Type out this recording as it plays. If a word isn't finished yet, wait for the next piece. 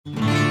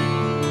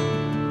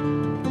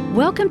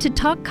Welcome to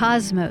Talk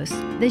Cosmos,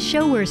 the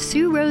show where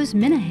Sue Rose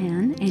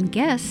Minahan and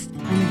guests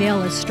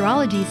unveil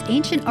astrology's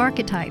ancient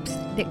archetypes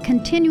that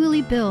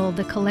continually build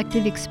the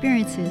collective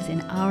experiences in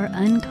our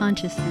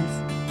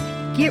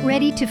unconsciousness. Get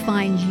ready to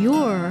find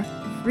your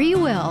free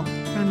will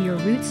from your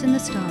roots in the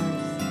stars.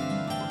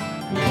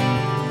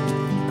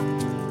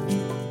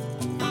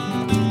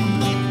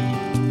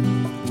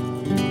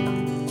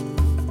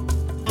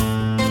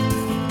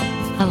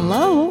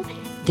 Hello,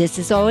 this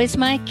is always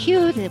my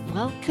cue to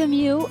welcome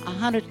you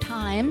 100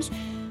 times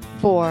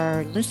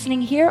for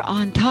listening here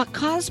on Talk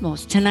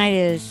Cosmos. Tonight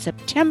is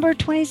September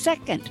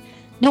 22nd.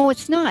 No,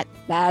 it's not.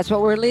 That's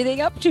what we're leading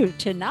up to.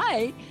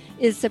 Tonight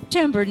is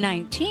September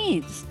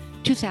 19th,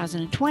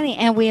 2020,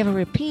 and we have a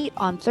repeat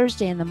on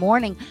Thursday in the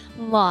morning,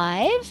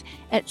 live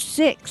at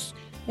 6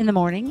 in the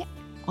morning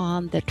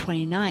on the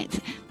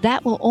 29th.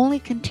 That will only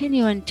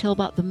continue until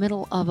about the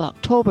middle of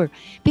October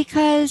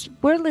because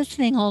we're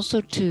listening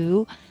also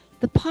to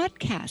the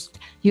podcast.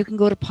 You can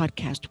go to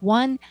podcast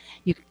one,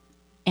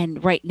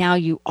 and right now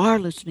you are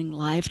listening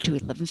live to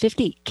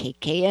 1150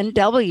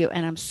 KKNW,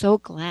 and I'm so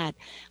glad.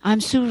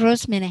 I'm Sue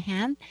Rose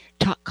Minahan,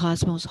 Talk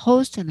Cosmos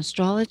host and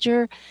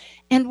astrologer,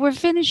 and we're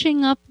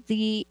finishing up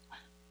the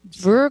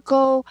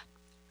Virgo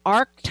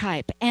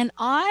archetype, and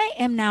I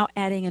am now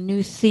adding a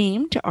new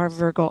theme to our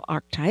Virgo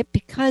archetype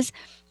because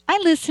I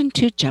listened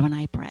to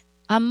Gemini Brett,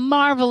 a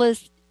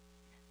marvelous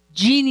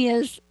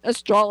genius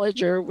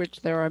astrologer, which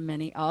there are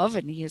many of,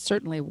 and he is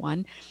certainly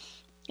one.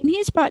 And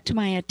he's brought to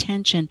my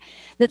attention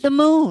that the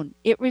moon,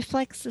 it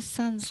reflects the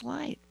sun's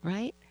light,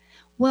 right?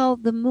 Well,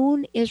 the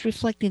moon is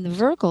reflecting the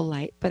Virgo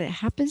light, but it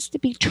happens to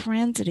be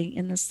transiting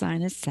in the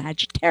sign of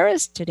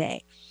Sagittarius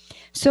today.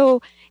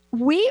 So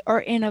we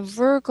are in a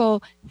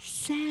Virgo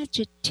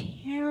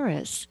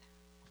Sagittarius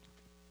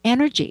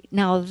energy.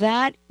 Now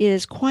that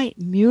is quite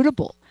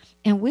mutable,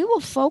 and we will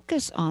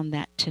focus on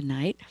that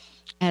tonight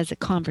as a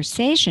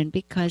conversation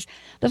because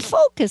the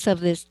focus of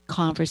this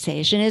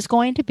conversation is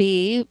going to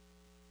be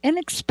an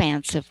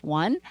expansive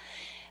one.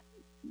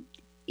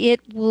 It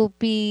will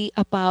be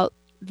about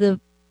the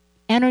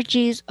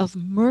energies of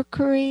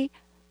Mercury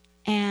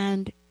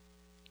and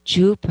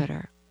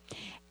Jupiter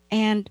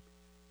and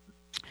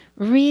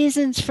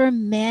reasons for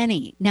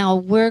many. Now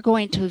we're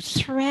going to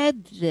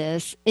thread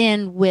this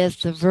in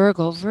with the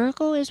Virgo.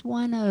 Virgo is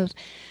one of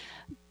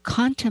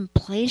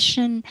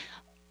contemplation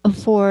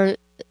for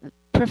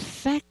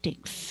perfecting,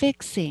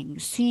 fixing,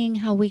 seeing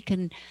how we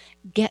can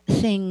get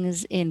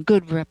things in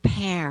good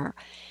repair.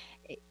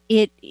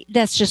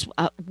 That's just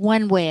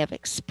one way of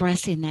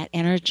expressing that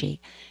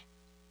energy.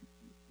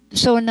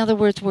 So in other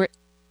words, we're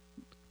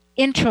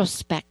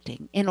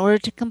introspecting in order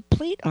to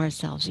complete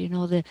ourselves. You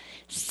know, the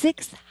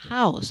sixth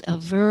house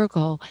of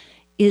Virgo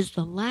is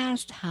the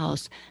last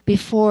house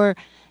before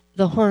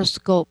the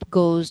horoscope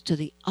goes to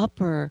the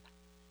upper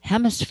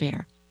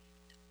hemisphere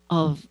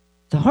of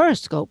the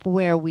horoscope,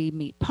 where we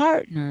meet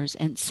partners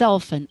and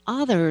self and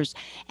others,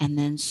 and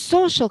then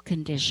social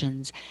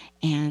conditions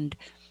and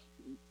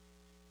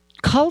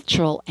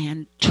cultural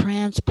and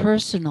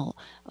transpersonal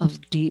of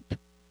deep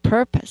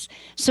purpose.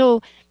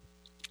 So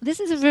this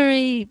is a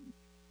very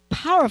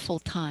powerful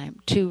time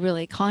to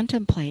really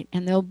contemplate,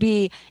 and there'll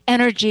be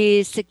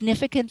energy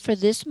significant for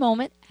this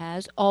moment,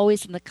 as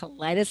always in the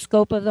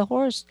kaleidoscope of the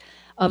horse,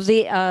 of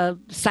the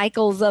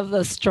cycles of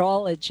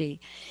astrology,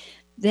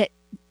 that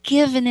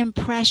give an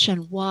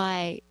impression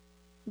why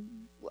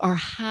or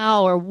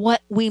how or what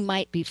we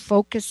might be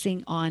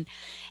focusing on.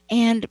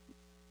 And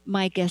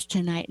my guest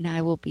tonight and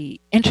I will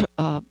be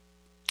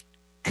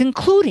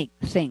concluding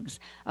things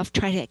of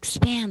trying to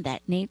expand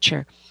that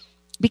nature,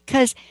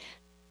 because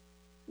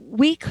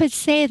we could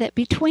say that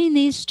between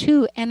these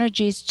two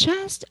energies,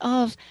 just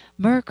of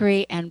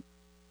Mercury and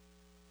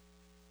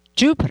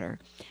Jupiter,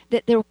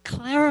 that they're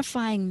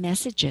clarifying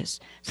messages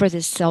for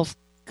this self-completion.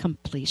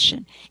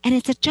 And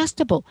it's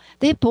adjustable.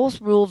 They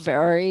both rule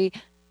very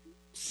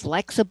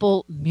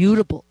flexible,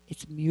 mutable.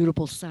 It's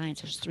mutable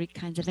signs. There's three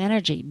kinds of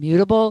energy: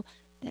 mutable,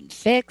 then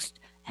fixed,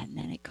 and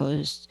then it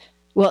goes,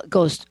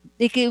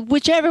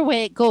 whichever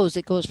way it goes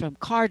from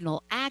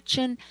cardinal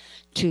action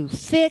to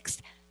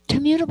fixed to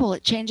mutable.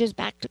 It changes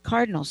back to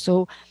cardinal.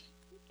 So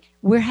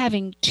we're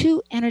having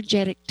two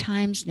energetic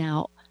times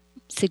now.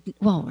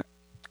 Well,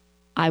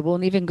 I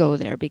won't even go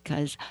there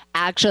because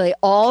actually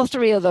all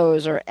three of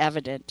those are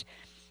evident.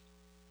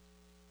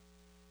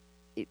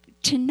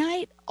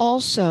 Tonight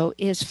also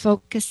is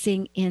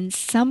focusing in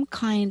some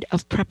kind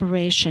of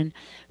preparation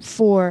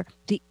for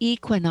the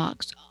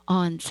equinox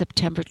on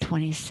September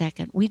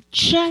 22nd. We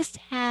just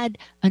had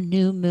a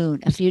new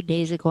moon a few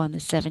days ago on the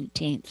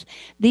 17th.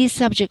 These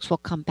subjects will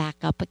come back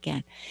up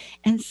again.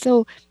 And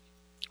so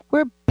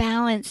we're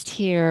balanced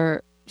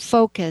here,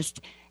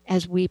 focused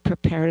as we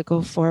prepare to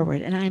go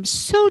forward. And I'm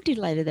so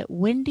delighted that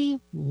Wendy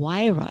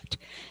Wyrot,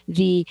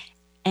 the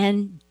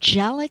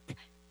angelic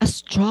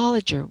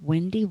astrologer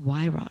Wendy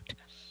Wyrot,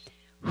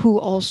 who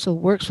also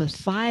works with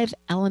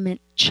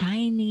 5-element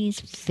Chinese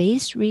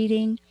face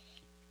reading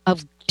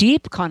of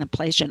deep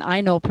contemplation.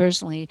 I know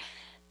personally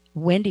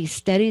Wendy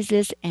studies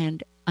this,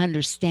 and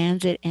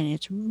understands it, and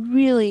it's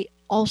really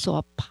also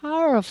a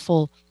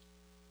powerful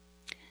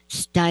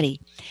study.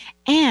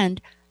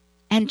 And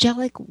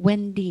Angelic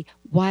Wendy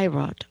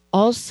Wyrot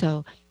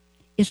also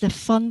is the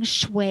feng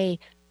shui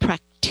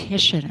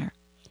practitioner.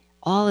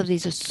 All of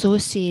these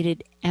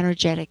associated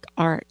energetic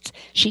arts.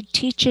 She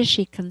teaches,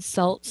 she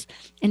consults,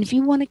 and if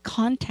you want to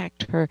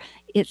contact her,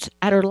 it's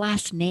at her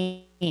last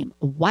name,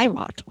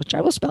 Wyrot, which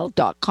I will spell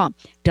 .com,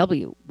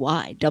 WYWROT.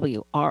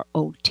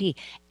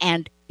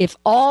 And if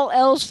all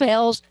else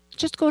fails,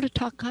 just go to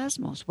Talk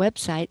Cosmos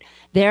website.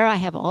 There I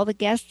have all the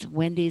guests.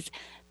 Wendy's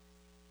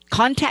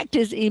contact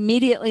is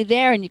immediately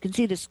there, and you can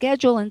see the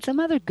schedule and some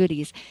other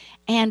goodies.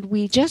 And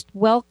we just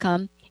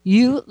welcome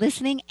you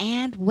listening.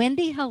 And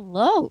Wendy,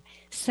 hello.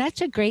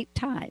 Such a great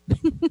time.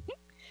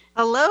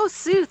 Hello,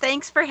 Sue.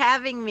 Thanks for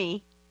having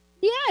me.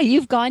 Yeah,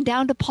 you've gone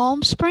down to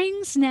Palm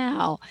Springs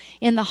now,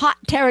 in the hot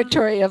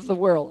territory of the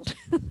world.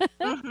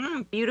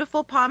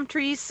 Beautiful palm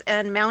trees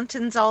and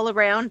mountains all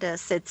around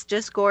us. It's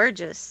just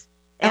gorgeous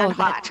and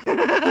hot.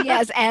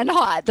 Yes, and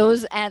hot.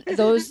 Those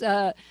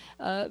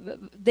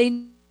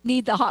they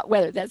need the hot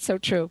weather. That's so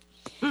true.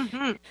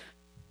 Mm-hmm.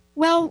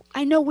 Well,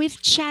 I know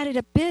we've chatted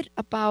a bit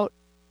about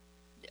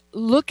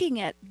looking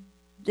at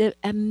the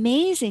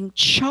amazing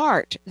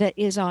chart that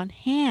is on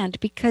hand,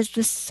 because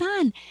the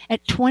sun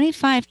at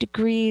 25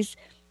 degrees,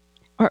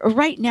 or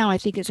right now I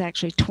think it's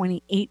actually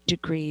 28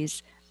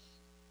 degrees.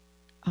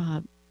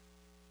 Let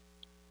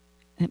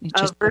me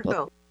just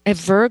Virgo.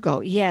 Virgo,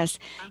 yes,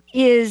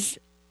 is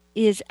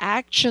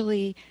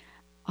actually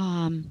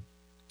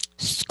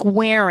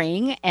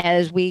squaring,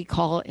 as we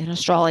call it in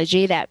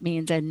astrology. That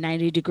means a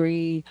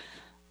 90-degree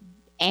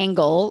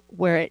angle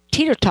where it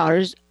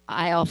teeter-totters,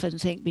 I often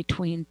think,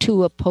 between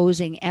two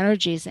opposing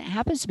energies. It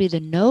happens to be the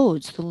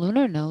nodes, the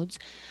lunar nodes,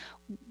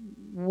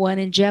 one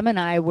in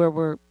Gemini, where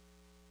we're,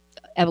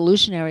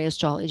 evolutionary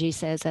astrology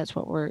says that's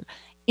what we're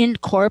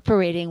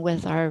incorporating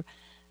with our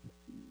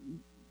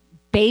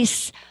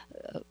base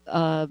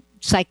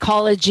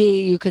psychology,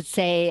 you could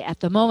say, at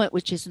the moment,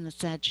 which is in the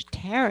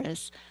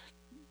Sagittarius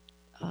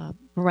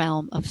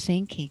realm of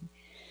thinking.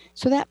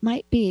 So that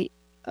might be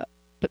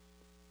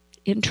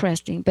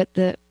interesting, but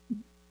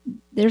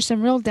there's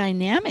some real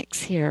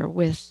dynamics here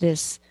with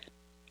this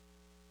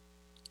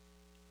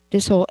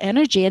whole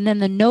energy. And then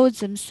the nodes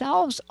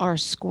themselves are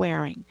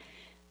squaring.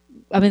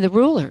 I mean, the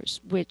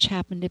rulers, which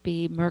happen to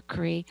be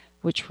Mercury,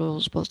 which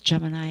rules both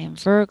Gemini and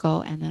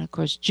Virgo, and then, of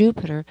course,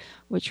 Jupiter,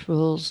 which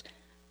rules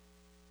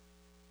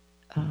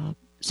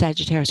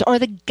Sagittarius, or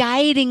the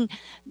guiding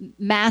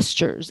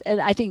masters.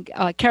 And I think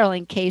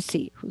Caroline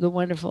Casey, the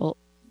wonderful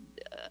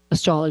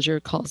astrologer,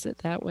 calls it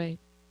that way.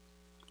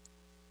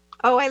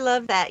 Oh, I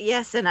love that.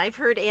 Yes, and I've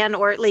heard Ann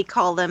Ortley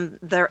call them,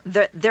 they're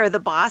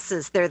the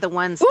bosses. They're the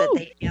ones that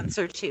they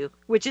answer to,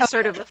 which is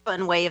sort of a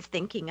fun way of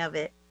thinking of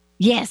it.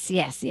 Yes,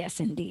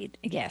 indeed.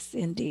 Yes,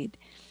 indeed.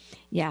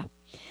 Yeah.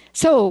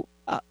 So,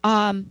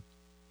 I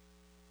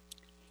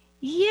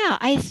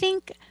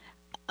think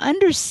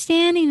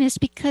understanding this,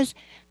 because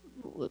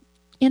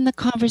in the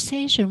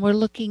conversation, we're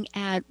looking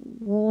at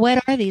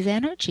what are these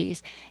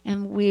energies?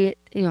 And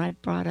I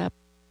brought up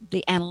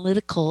the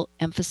analytical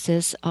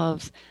emphasis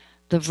of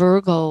the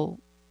Virgo,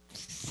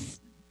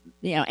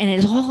 and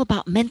it's all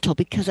about mental,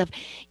 because of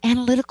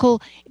analytical,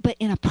 but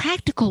in a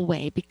practical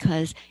way,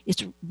 because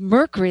it's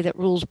Mercury that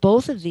rules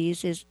both of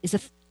these, is an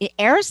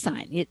air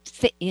sign.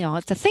 It's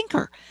a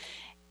thinker.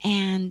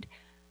 And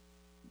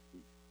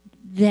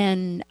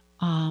then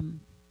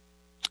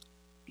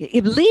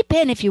leap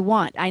in if you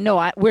want. I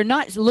know we're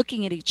not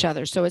looking at each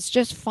other, so it's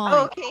just fine.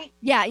 Oh, okay.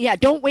 Yeah.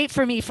 Don't wait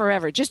for me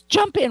forever. Just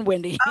jump in,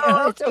 Wendy.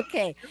 Oh, It's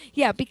okay.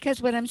 Yeah,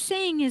 because what I'm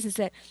saying is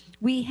that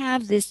we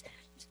have this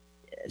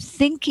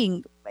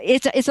thinking.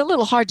 It's a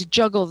little hard to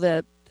juggle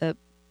the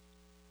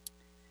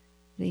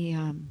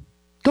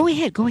Go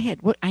ahead.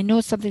 I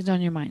know something's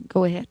on your mind.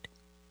 Go ahead.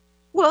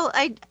 Well,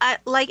 I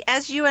like,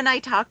 as you and I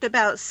talked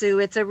about, Sue,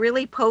 it's a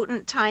really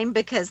potent time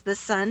because the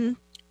sun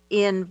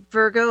in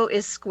Virgo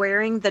is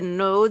squaring the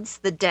nodes,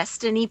 the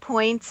destiny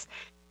points.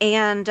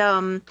 And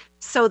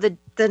so the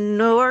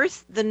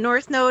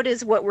north node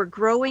is what we're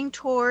growing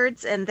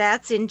towards, and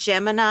that's in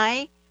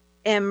Gemini.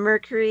 And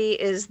Mercury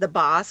is the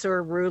boss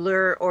or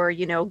ruler or,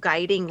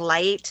 guiding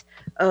light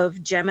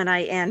of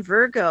Gemini and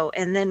Virgo.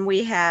 And then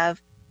we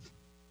have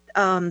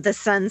the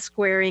sun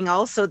squaring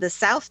also the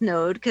south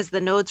node, because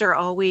the nodes are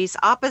always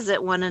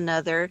opposite one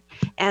another.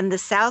 And the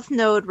south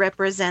node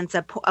represents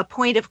a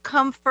point of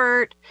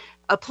comfort,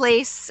 a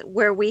place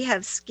where we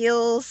have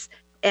skills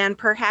and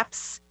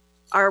perhaps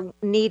are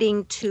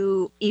needing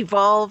to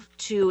evolve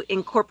to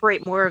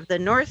incorporate more of the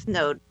north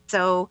node.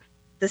 So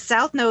the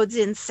south node's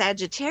in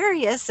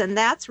Sagittarius, and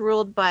that's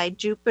ruled by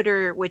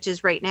Jupiter, which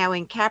is right now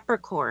in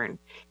Capricorn.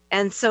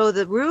 And so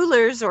the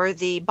rulers, or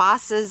the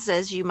bosses,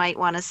 as you might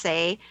want to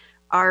say,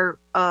 are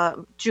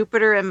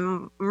Jupiter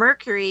and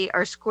Mercury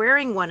are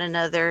squaring one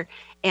another,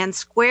 and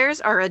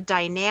squares are a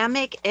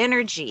dynamic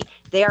energy.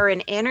 They are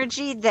an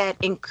energy that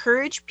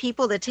encourage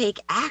people to take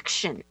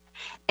action.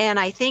 And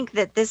I think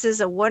that this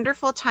is a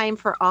wonderful time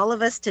for all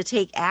of us to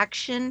take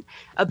action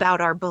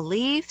about our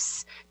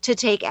beliefs, to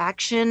take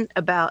action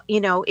about,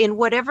 in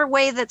whatever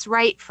way that's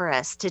right for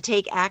us, to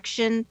take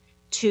action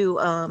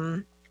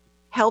to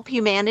help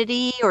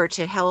humanity or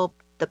to help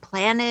the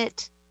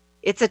planet.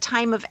 It's a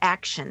time of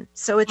action.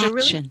 So it's a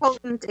really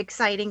potent,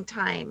 exciting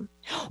time.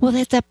 Well,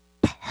 that's a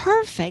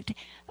perfect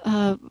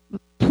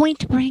point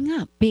to bring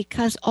up,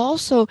 because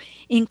also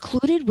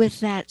included with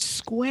that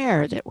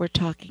square that we're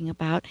talking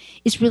about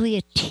is really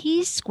a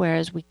T-square,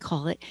 as we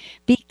call it,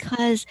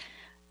 because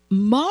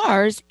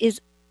Mars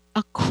is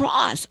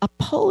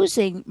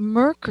opposing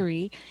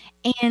Mercury,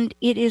 and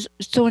it is,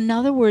 so in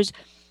other words,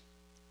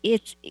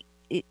 it's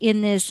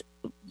in this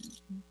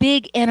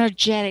big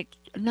energetic,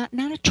 not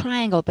a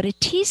triangle, but a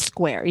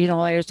T-square.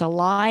 There's a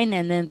line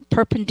and then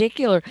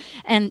perpendicular,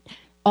 and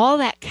all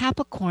that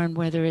Capricorn,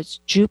 whether it's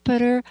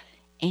Jupiter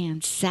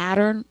and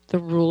Saturn, the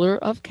ruler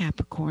of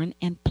Capricorn,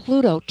 and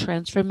Pluto,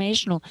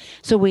 transformational.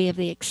 So we have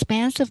the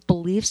expansive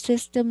belief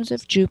systems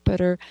of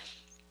Jupiter,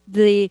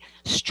 the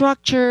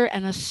structure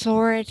and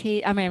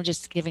authority. I mean, I'm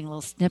just giving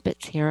little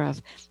snippets here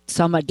of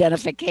some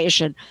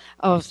identification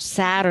of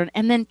Saturn,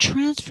 and then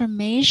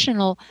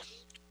transformational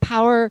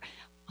power,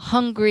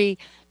 hunger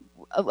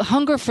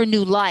for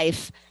new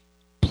life,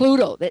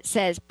 Pluto, that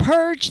says,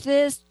 purge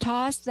this,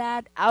 toss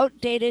that,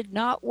 outdated,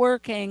 not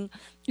working.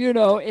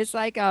 It's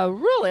like a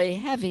really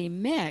heavy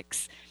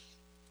mix.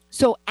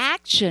 So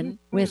action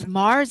with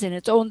Mars in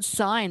its own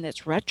sign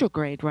that's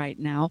retrograde right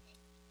now.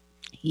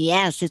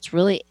 Yes, it's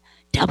really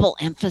double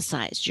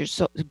emphasized.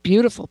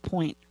 Beautiful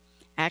point.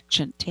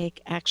 Action,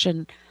 take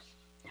action.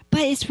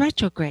 But it's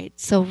retrograde.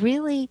 So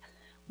really,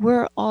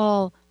 we're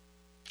all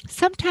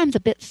sometimes a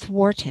bit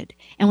thwarted.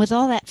 And with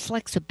all that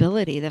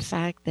flexibility, the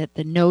fact that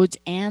the nodes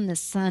and the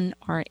sun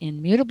are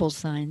in mutable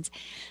signs,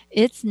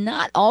 it's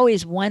not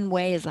always one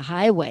way is a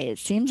highway. It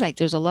seems like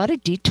there's a lot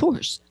of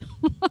detours.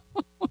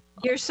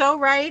 You're so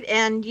right.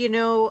 And,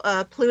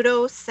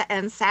 Pluto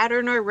and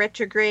Saturn are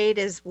retrograde,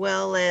 as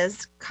well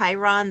as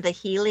Chiron, the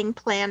healing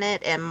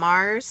planet, and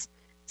Mars.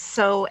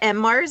 So, and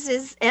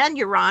Mars and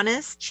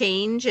Uranus,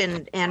 change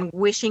and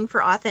wishing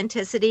for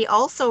authenticity,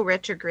 also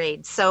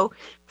retrograde. So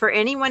for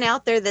anyone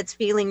out there that's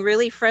feeling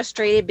really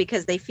frustrated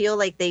because they feel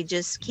like they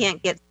just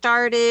can't get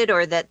started,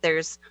 or that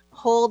there's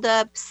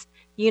holdups,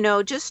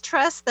 just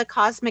trust the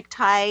cosmic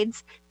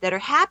tides that are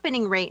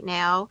happening right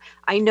now.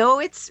 I know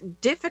it's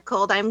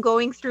difficult. I'm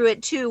going through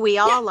it too. We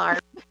all are.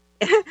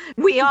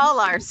 We all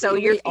are. So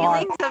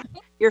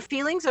your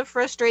feelings of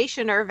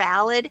frustration are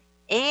valid,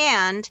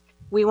 and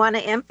we want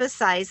to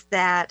emphasize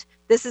that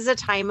this is a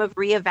time of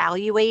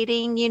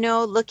reevaluating,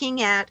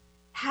 looking at,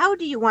 how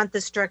do you want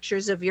the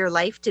structures of your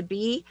life to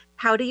be?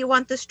 How do you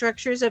want the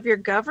structures of your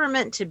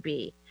government to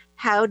be?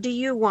 How do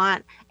you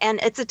want, and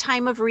it's a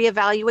time of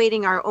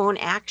reevaluating our own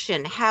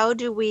action. How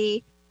do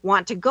we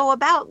want to go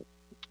about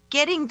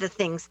getting the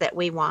things that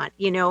we want?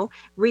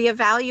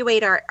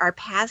 Reevaluate our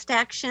past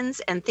actions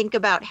and think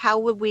about how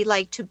would we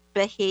like to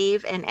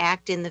behave and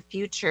act in the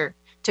future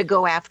to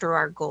go after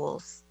our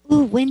goals.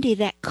 Oh, Wendy,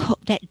 that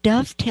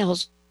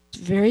dovetails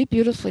very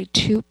beautifully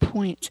 2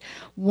 points.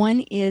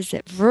 One is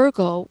that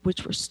Virgo,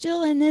 which we're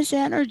still in this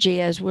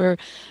energy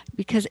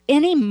because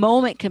any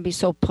moment can be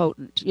so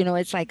potent.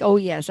 It's like, oh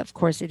yes, of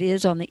course it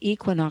is on the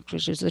equinox,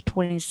 which is the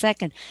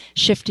 22nd,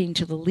 shifting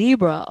to the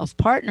Libra of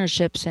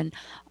partnerships and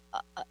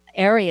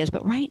areas.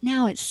 But right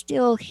now it's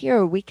still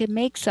here. We can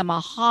make some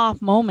aha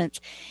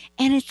moments.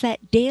 And it's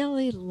that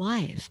daily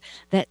life.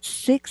 That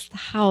sixth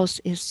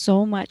house is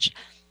so much,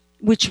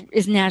 which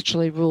is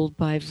naturally ruled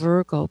by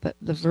Virgo, but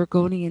the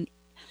Virgonian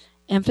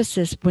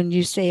emphasis, when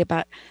you say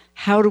about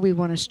how do we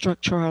want to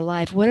structure our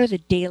life, what are the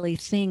daily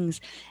things,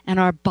 and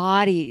our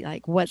body,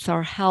 like what's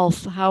our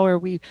health, how are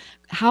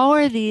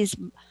these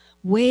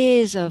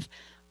ways of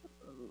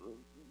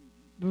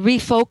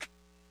refocusing,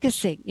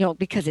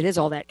 because it is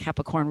all that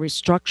Capricorn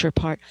restructure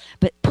part,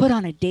 but put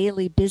on a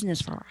daily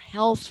business for our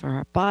health, for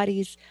our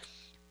bodies,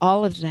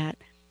 all of that.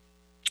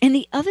 And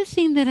the other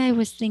thing that I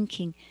was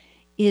thinking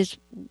is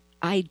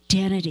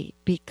identity,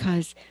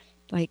 because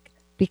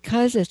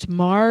it's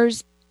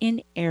Mars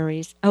in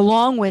Aries,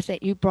 along with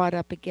it, you brought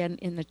up again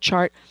in the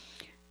chart,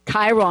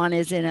 Chiron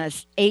is in a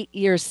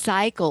 8-year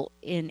cycle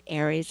in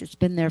Aries. It's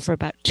been there for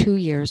about 2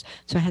 years,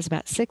 so it has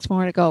about 6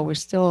 more to go. We're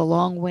still a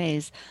long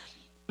ways.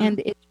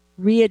 And it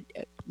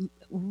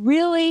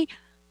really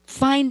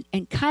find,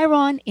 and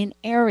Chiron in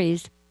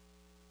Aries,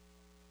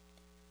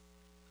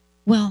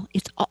 well,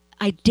 it's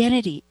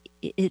identity.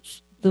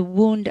 It's the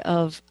wound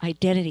of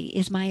identity.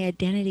 Is my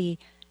identity,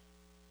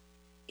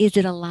 is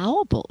it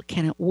allowable?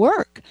 Can it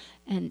work?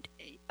 And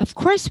of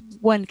course,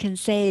 one can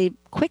say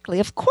quickly,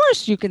 of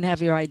course you can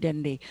have your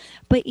identity.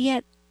 But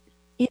yet,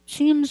 it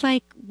seems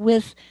like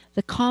with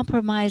the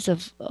compromise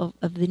of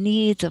the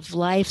needs of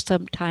life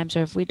sometimes,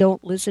 or if we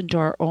don't listen to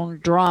our own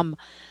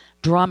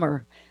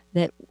drummer,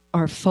 that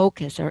our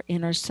focus, our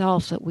inner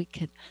self, that we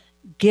can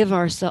give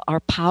our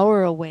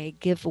power away,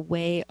 give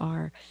away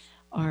our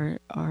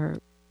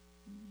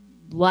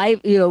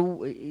life,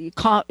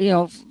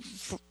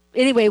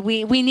 anyway,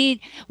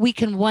 we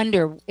can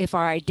wonder if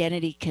our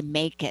identity can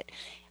make it.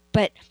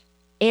 But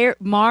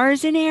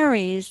Mars and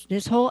Aries,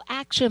 this whole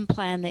action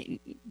plan that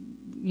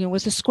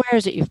with the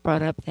squares that you've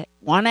brought up, that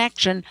one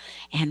action,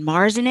 and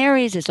Mars and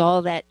Aries is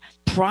all that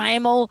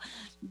primal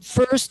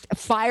first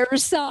fire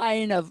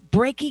sign of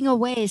breaking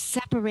away,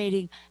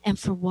 separating. And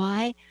for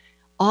why?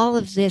 All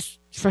of this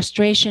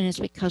frustration is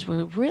because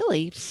we're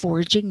really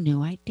forging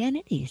new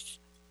identities.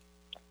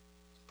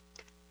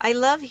 I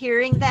love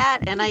hearing that,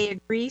 and I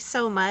agree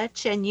so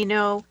much. And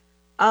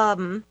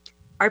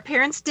our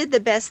parents did the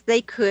best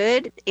they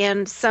could,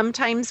 and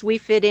sometimes we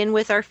fit in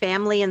with our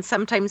family and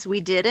sometimes we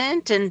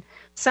didn't, and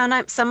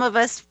some of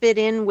us fit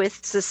in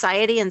with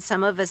society and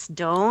some of us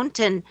don't.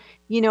 And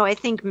I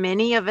think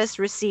many of us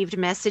received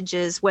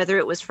messages, whether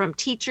it was from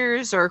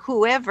teachers or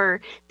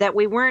whoever, that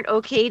we weren't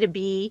okay to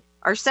be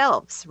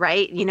ourselves,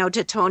 right?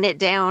 To tone it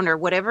down, or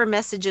whatever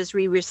messages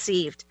we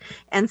received.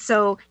 And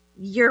so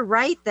you're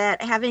right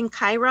that having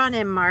Chiron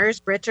and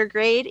Mars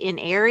retrograde in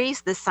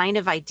Aries, the sign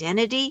of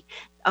identity,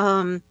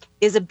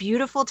 is a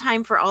beautiful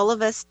time for all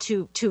of us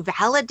to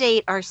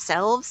validate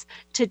ourselves,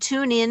 to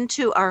tune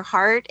into our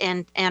heart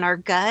and our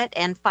gut,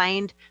 and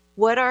find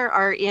what are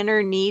our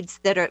inner needs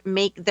that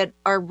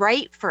are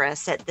right for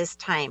us at this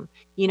time.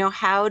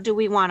 How do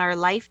we want our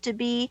life to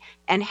be,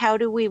 and how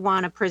do we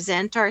want to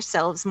present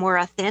ourselves more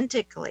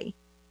authentically?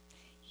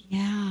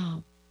 Yeah.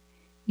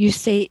 You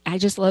say, I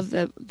just love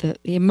the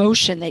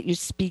emotion that you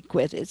speak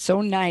with. It's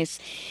so nice.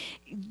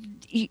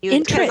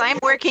 Because I'm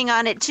working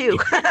on it too.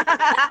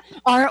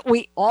 Aren't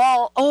we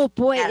all? Oh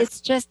boy, Yes.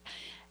 It's just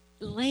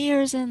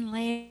layers and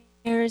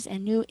layers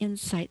and new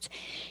insights.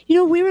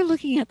 We were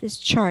looking at this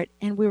chart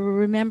and we were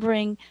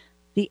remembering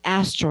the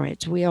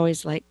asteroids. We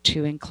always like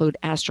to include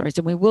asteroids,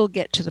 and we will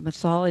get to the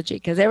mythology,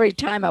 because every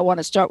time I want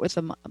to start with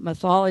the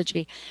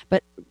mythology.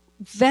 But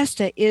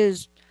Vesta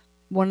is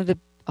one of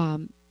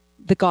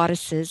the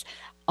goddesses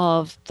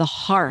of the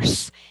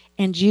hearth,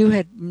 and you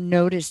had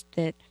noticed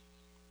that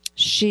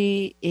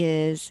she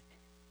is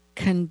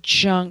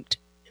conjunct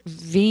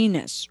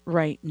Venus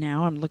right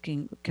now. I'm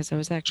looking, because I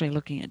was actually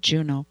looking at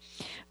Juno,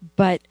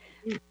 but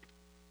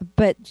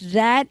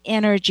that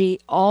energy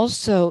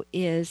also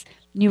is,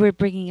 you were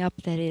bringing up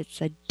that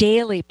it's a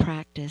daily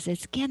practice.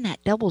 It's again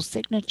that double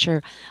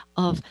signature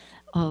of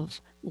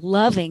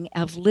loving,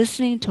 of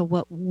listening to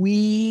what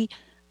we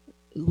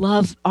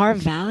love, our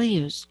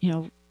values.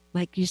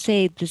 Like you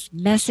say, this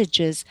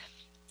messages,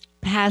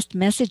 past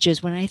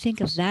messages. When I think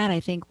of that, I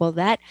think, well,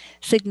 that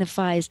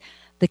signifies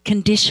the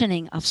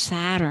conditioning of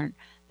Saturn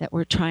that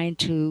we're trying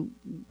to,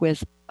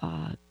 with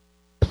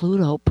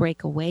Pluto,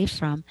 break away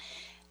from,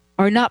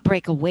 or not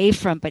break away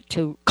from, but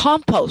to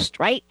compost,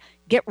 right?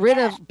 Get rid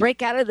of,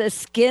 break out of the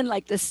skin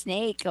like the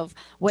snake of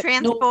what.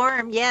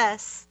 Transform,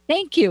 yes.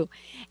 Thank you.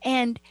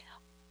 And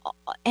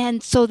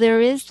so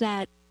there is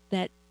that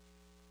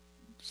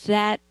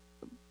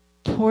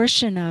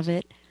portion of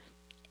it,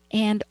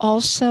 and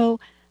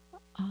also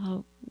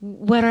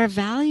what our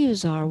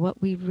values are,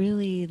 what we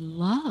really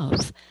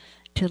love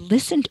to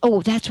listen to.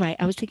 Oh, that's right.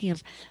 I was thinking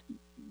of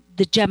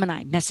the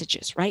Gemini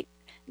messages, right?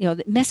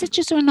 The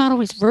messages are not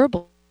always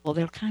verbal.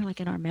 They're kind of like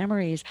in our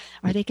memories,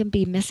 or they can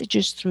be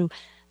messages through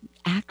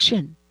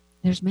action.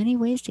 There's many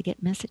ways to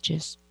get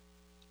messages.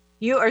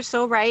 You are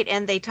so right.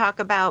 And they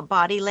talk about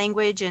body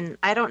language, and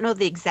I don't know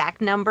the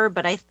exact number,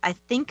 but I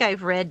think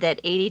I've read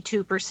that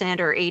 82%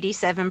 or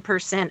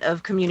 87%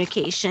 of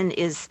communication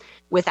is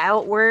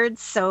without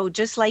words. So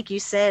just like you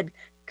said,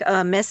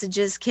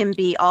 messages can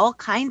be all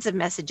kinds of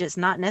messages,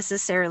 not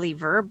necessarily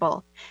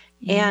verbal.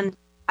 Yeah. And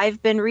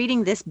I've been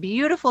reading this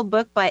beautiful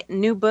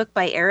new book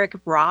by Eric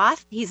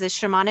Roth. He's a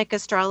shamanic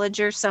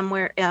astrologer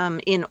somewhere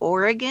in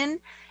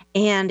Oregon.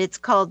 And it's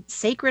called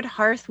Sacred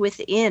Hearth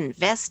Within,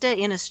 Vesta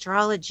in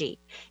Astrology.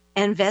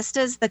 And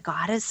Vesta is the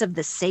goddess of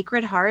the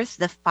sacred hearth,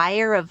 the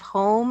fire of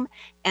home,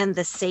 and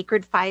the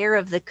sacred fire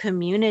of the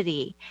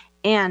community.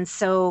 And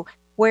so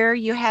where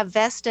you have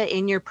Vesta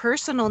in your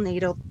personal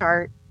natal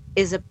chart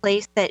is a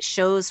place that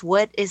shows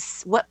what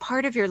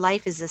part of your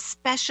life is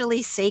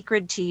especially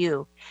sacred to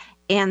you.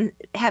 And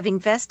having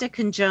Vesta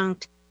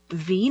conjunct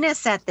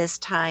Venus at this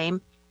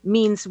time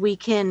means we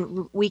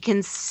can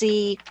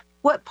see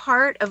what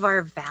part of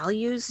our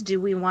values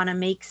do we want to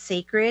make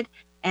sacred,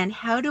 and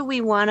how do we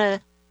want to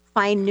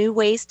find new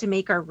ways to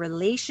make our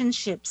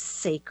relationships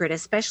sacred,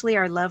 especially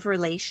our love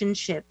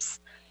relationships.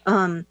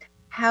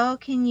 How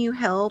can you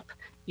help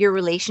your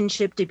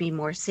relationship to be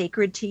more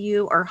sacred to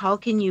you, or how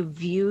can you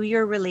view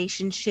your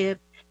relationship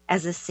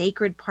as a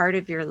sacred part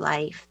of your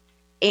life?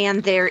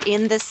 And they're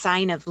in the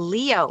sign of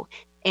Leo.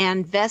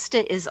 And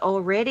Vesta is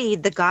already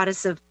the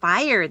goddess of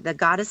fire, the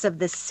goddess of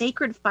the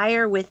sacred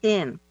fire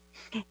within.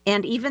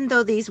 And even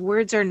though these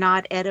words are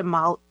not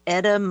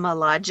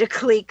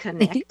etymologically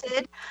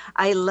connected,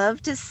 I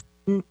love to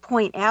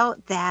point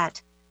out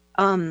that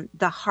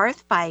the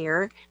hearth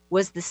fire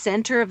was the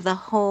center of the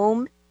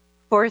home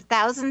for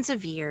thousands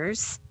of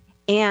years.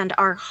 And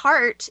our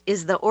heart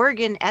is the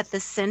organ at the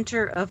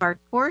center of our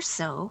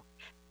torso.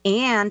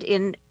 And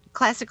in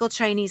classical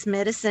Chinese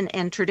medicine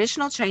and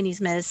traditional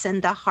Chinese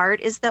medicine, the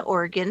heart is the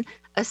organ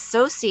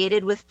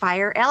associated with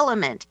fire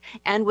element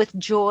and with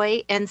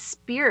joy and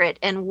spirit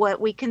and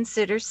what we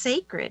consider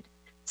sacred.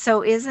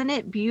 So isn't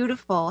it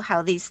beautiful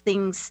how these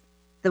things,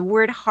 the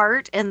word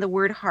heart and the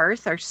word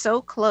hearth, are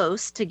so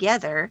close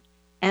together,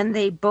 and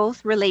they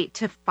both relate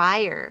to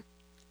fire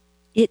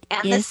It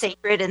and the is,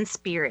 sacred and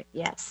spirit.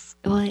 Yes.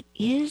 well, it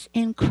is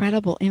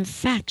incredible. In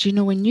fact,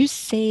 when you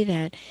say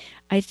that,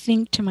 I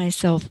think to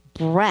myself,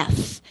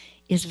 breath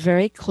is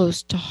very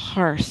close to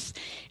hearth.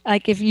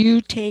 Like if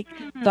you take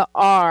the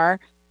R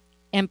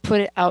and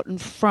put it out in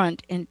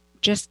front and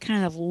just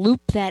kind of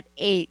loop that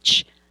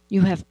H,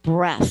 you have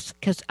breath.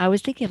 Because I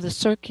was thinking of the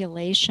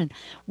circulation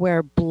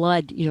where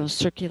blood,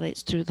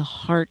 circulates through the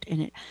heart,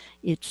 and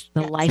it's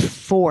the Yes. life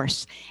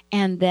force.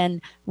 And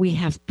then we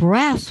have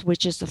breath,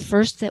 which is the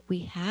first that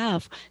we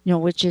have,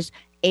 which is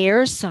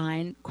air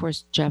sign. Of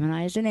course,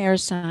 Gemini is an air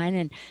sign,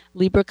 and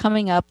Libra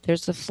coming up.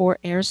 There's the 4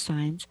 air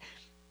signs.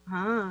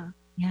 Huh.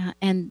 Yeah,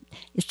 and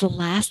it's the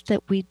last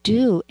that we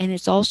do. And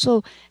it's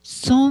also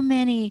so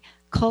many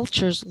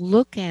cultures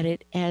look at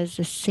it as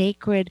a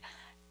sacred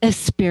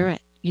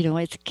spirit.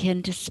 It's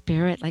akin to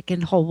spirit. Like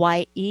in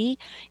Hawaii,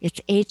 it's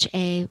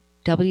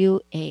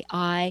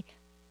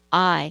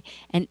Hawai.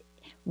 And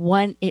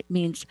one, it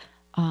means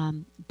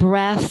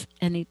breath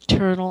and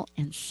eternal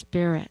and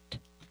spirit.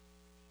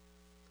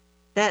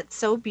 That's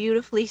so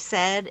beautifully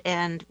said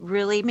and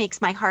really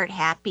makes my heart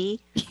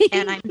happy.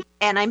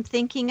 And I'm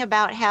thinking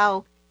about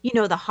how,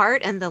 the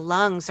heart and the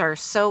lungs are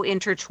so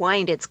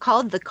intertwined. It's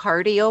called the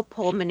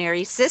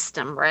cardiopulmonary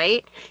system,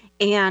 right?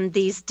 And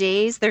these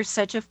days there's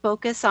such a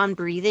focus on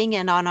breathing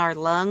and on our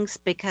lungs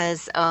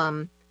because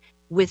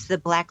with the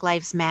Black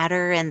Lives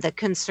Matter and the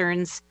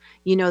concerns,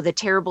 the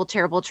terrible,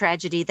 terrible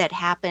tragedy that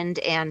happened,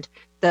 and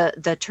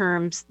the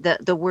terms,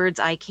 the words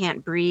 "I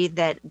can't breathe"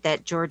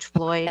 that George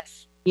Floyd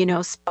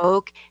Yes.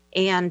 spoke,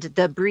 and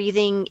the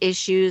breathing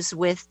issues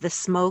with the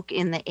smoke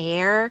in the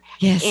air,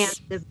 Yes.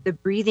 and the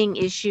breathing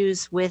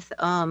issues with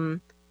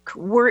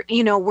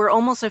we're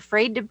almost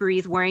afraid to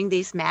breathe wearing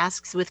these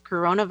masks with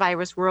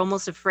coronavirus. We're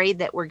almost afraid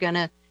that we're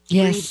gonna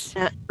Yes.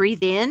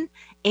 breathe in,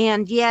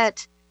 and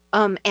yet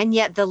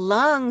the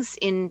lungs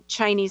in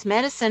Chinese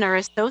medicine are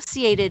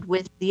associated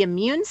with the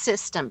immune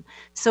system.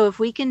 So if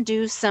we can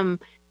do some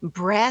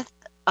breath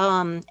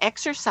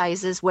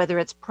exercises, whether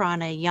it's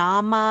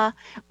pranayama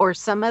or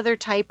some other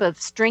type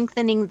of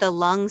strengthening the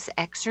lungs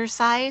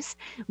exercise,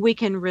 we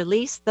can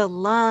release the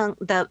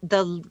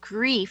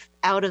grief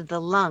out of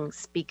the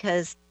lungs,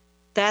 because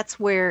that's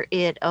where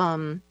it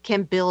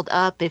can build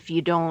up if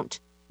you don't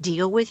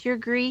deal with your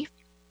grief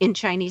in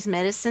Chinese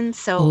medicine.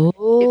 So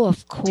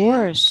Of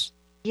course.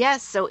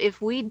 yes, so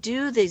if we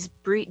do these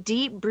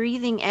deep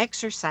breathing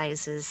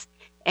exercises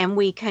and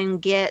we can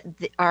get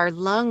our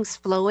lungs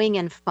flowing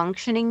and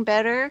functioning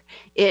better,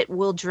 it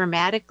will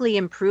dramatically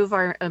improve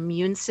our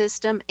immune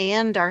system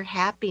and our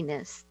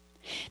happiness.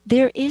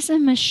 There is a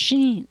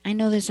machine. I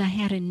know I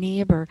had a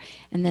neighbor,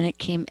 and then it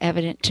came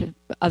evident to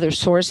other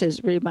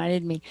sources,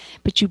 reminded me,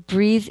 but you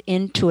breathe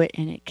into it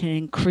and it can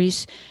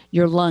increase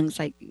your lungs,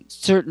 like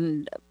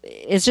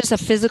it's just a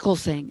physical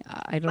thing.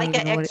 I don't Like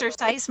even an know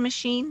exercise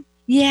machine?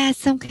 yeah,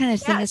 some kind of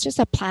thing. Yeah. It's just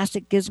a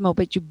plastic gizmo,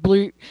 but you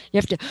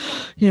have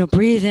to,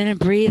 breathe in and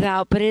breathe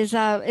out. But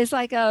it's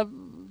like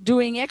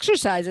doing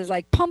exercises,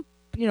 like pump,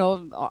 Yeah.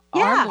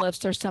 arm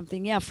lifts or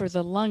something. Yeah, for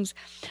the lungs,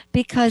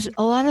 because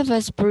a lot of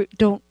us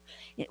don't.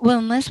 Well,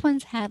 unless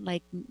one's had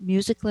like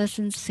music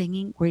lessons,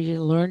 singing, where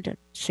you learn to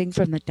sing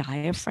from the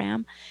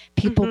diaphragm,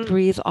 people Mhm.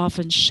 breathe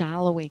often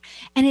shallowly.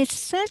 And it's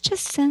such a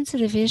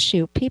sensitive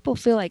issue. People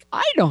feel like,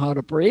 I know how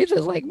to breathe.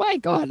 It's like, my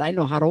God, I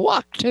know how to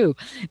walk too.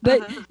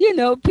 But,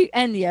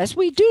 and yes,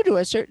 we do to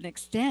a certain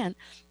extent,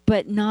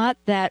 but not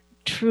that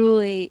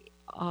truly.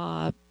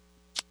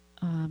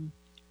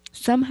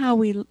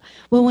 Somehow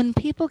when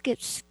people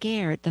get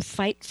scared, the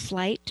fight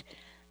flight,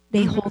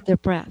 they Mhm. hold their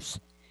breath.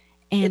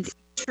 And It's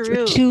for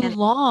true. too And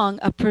long,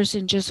 a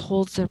person just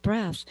holds their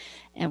breath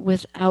and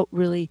without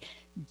really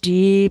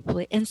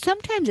deeply. And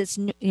sometimes it's,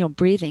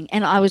 breathing.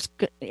 And I was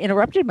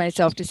interrupted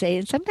myself to say,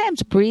 and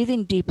sometimes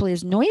breathing deeply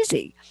is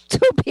noisy. So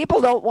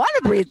people don't want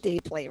to breathe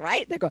deeply,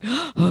 right? They're going,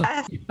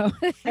 uh,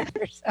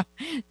 so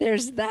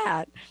there's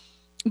that.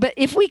 But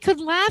if we could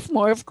laugh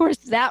more, of course,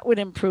 that would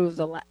improve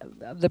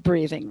the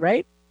breathing,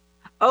 right?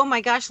 oh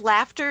my gosh,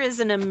 laughter is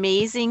an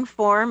amazing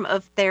form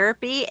of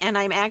therapy, and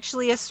I'm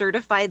actually a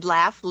certified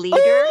laugh leader.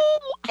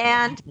 Oh, I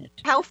And love it.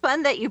 how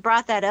fun that you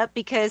brought that up,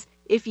 because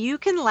if you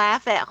can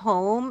laugh at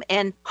home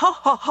and ha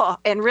ha ha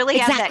and really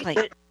have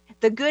Exactly.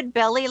 the good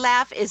belly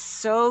laugh is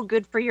so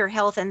good for your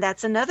health, and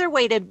that's another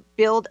way to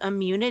build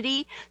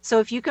immunity. So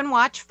if you can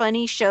watch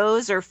funny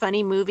shows or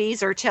funny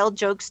movies or tell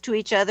jokes to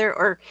each other,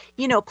 or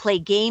play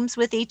games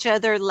with each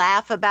other,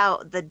 laugh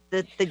about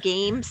the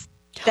games,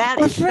 that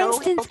Or is for so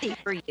instance, healthy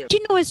for you. do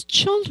you know, as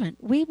children,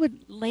 we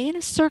would lay in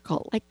a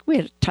circle. Like we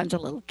had tons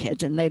of little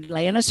kids, and they'd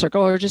lay in a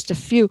circle, or just a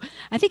few.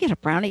 I think at a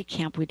brownie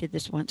camp we did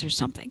this once or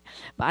something,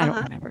 but I don't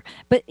Uh-huh. remember.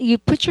 But you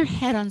put your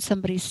head on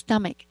somebody's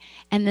stomach,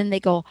 and then they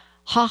go,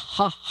 ha,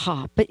 ha,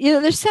 ha. But,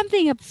 there's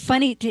something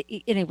funny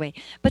anyway.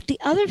 But the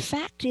other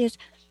fact is,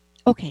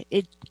 okay,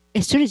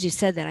 as soon as you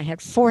said that, I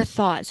had four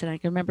thoughts, and I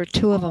can remember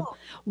two of them.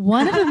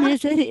 One of them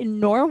is that in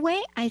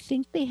Norway, I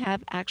think they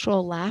have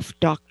actual laugh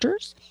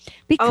doctors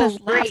because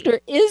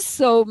laughter is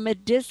so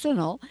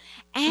medicinal.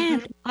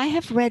 And I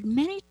have read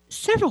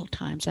several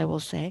times, I will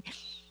say,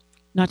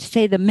 not to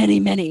say the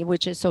many,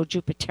 which is so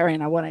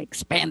Jupiterian, I want to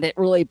expand it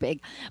really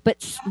big.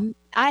 But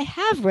I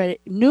have read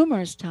it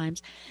numerous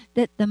times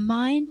that the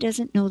mind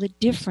doesn't know the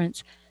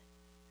difference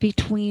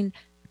between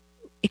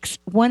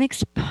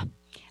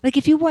like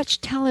if you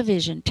watch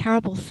television,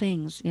 terrible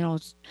things,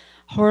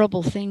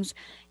 horrible things,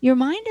 your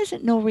mind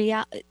doesn't know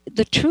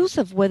the truth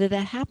of whether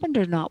that happened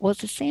or not. Well,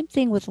 it's the same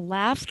thing with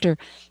laughter.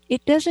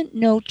 It doesn't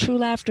know true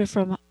laughter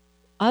from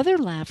other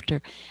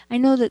laughter. I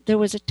know that there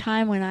was a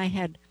time when I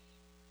had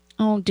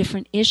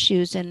different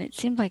issues, and it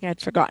seemed like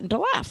I'd forgotten to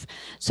laugh.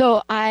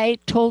 So I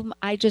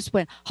just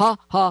went, ha,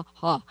 ha,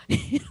 ha.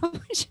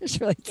 Which is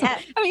really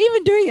tough. I mean,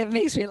 even doing it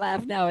makes me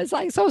laugh now. It's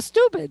like so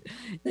stupid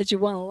that you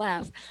want to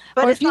laugh.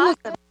 But or if you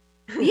awesome.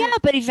 Yeah,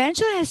 but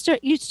eventually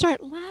you'd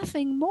start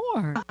laughing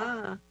more.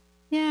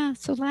 Yeah,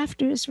 so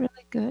laughter is really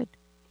good.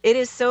 It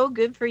is so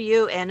good for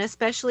you, and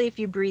especially if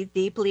you breathe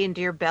deeply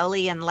into your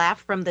belly and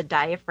laugh from the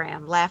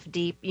diaphragm, laugh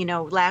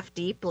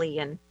deeply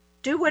and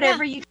do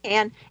whatever you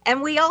can.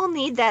 And we all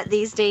need that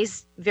these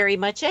days very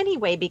much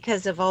anyway,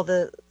 because of all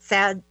the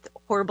sad,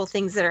 horrible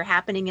things that are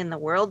happening in the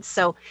world.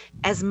 So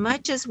as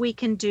much as we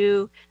can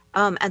do,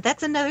 and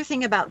that's another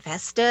thing about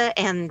Vesta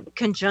and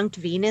conjunct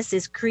Venus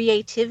is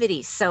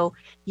creativity. So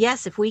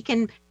yes, if we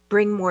can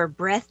bring more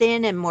breath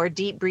in and more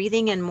deep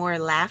breathing and more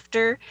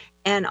laughter,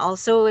 and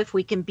also if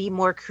we can be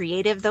more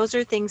creative, those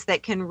are things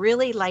that can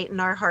really lighten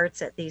our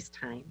hearts at these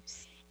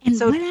times. And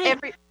so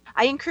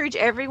I encourage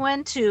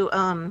everyone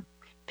to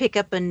pick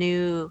up a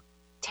new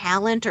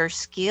talent or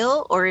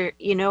skill, or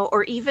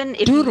or even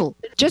if doodle.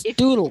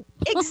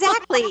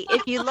 Exactly.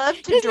 If you love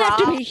to doesn't draw, have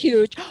to be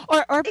huge,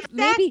 or exactly.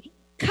 Maybe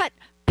cut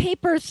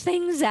paper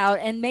things out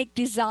and make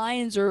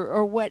designs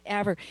or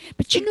whatever.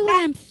 But you know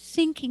what I'm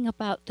thinking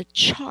about the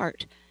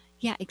chart?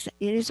 Yeah,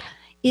 exactly. It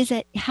is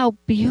that how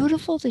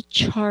beautiful the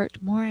chart.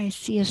 More I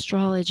see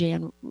astrology,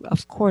 and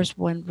of course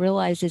one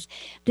realizes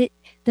that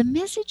the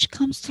message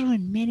comes through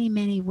in many,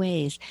 many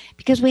ways,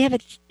 because we have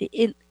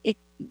it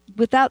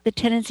without the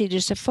tendency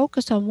just to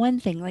focus on one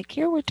thing. Like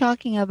here we're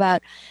talking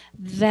about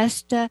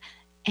Vesta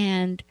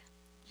and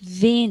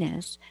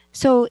Venus.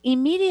 So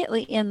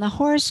immediately in the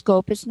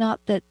horoscope, it's not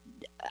that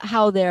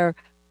how they're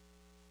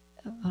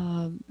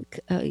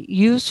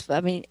useful,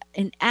 I mean,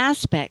 in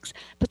aspects,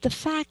 but the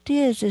fact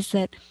is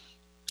that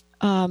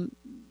I'm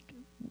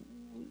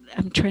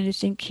trying to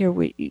think here.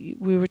 We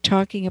were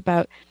talking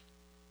about,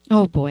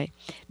 oh boy,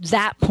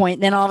 that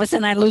point. Then all of a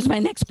sudden I lose my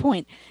next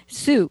point.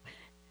 Sue,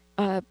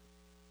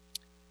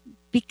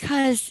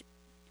 because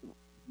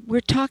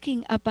we're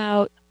talking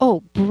about,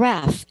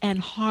 breath and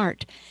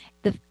heart.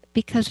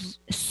 Because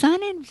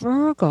Sun in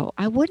Virgo,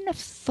 I wouldn't have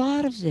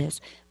thought of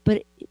this,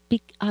 but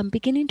I'm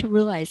beginning to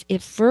realize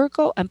if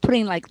Virgo, I'm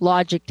putting like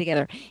logic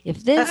together.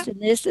 If this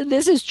and this and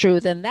this is true,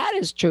 then that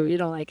is true.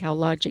 Like how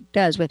logic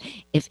does. But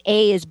if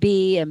A is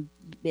B and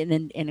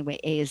then anyway,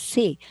 A is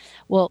C.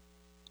 Well,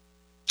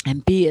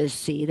 and B is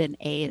C, then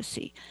A is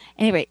C.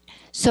 Anyway,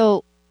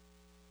 so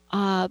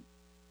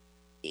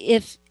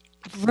if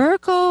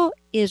Virgo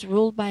is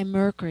ruled by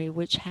Mercury,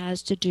 which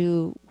has to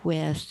do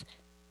with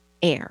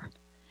air.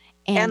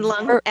 And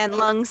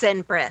lungs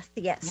and breath,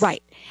 yes.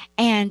 Right.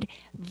 And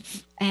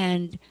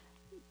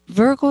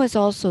Virgo is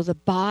also the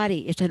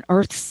body. It's an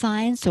earth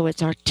sign, so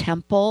it's our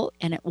temple,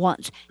 and it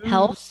wants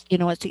health.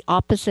 It's the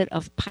opposite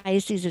of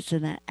Pisces. It's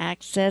in that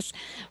axis.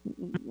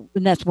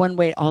 And that's one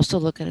way to also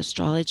look at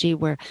astrology,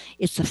 where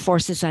it's the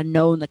forces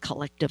unknown, the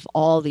collective,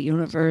 all the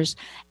universe,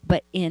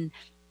 but in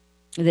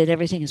that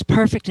everything is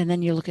perfect. And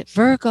then you look at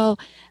Virgo,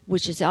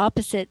 which is the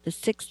opposite, the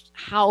sixth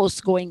house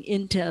going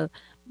into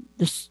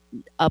the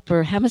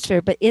upper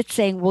hemisphere, but it's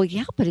saying, well,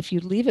 yeah, but if you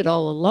leave it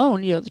all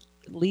alone, the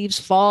leaves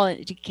fall and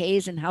it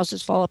decays and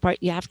houses fall apart.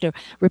 You have to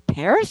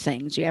repair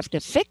things. You have to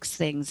fix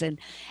things. And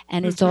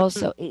it's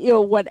also,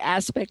 one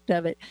aspect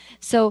of it.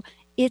 So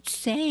it's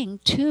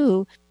saying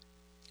too,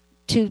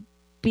 to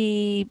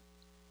be,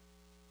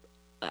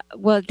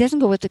 well, it doesn't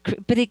go with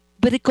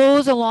but it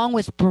goes along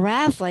with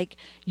breath, like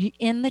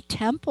in the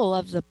temple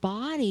of the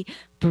body,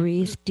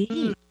 breathe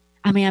deep.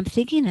 I mean, I'm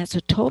thinking that's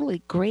a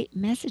totally great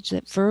message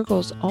that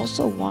Virgo's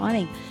also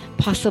wanting,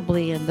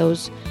 possibly in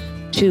those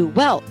two.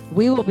 Well,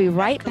 we will be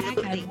right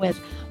back with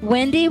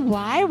Wendy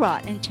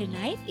Wyrot, and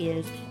tonight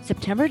is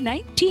September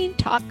 19,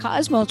 Talk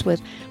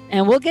Cosmos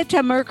and we'll get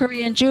to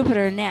Mercury and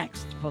Jupiter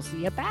next. We'll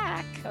see you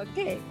back.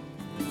 Okay,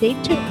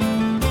 stay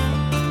tuned.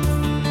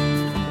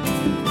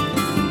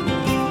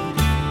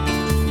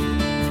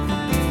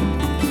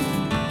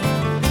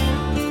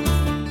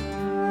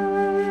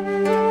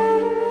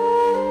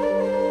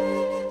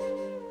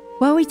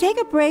 While we take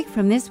a break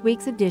from this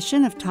week's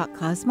edition of Talk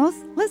Cosmos,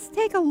 let's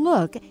take a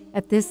look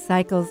at this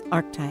cycle's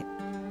archetype.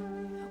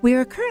 We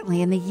are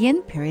currently in the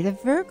yin period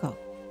of Virgo,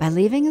 By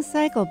leaving a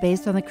cycle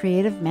based on the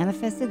creative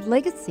manifested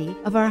legacy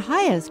of our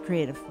highest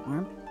creative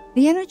form,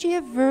 the energy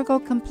of Virgo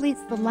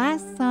completes the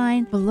last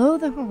sign below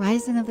the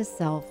horizon of the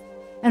self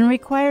and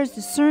requires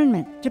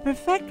discernment to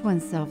perfect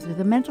oneself through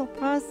the mental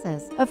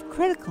process of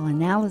critical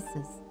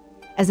analysis.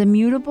 As a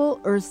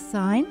mutable earth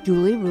sign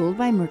duly ruled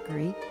by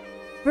Mercury,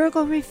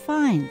 Virgo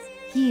refines,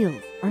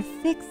 heals, or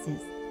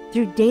fixes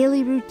through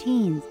daily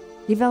routines,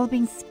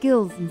 developing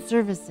skills and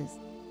services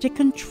to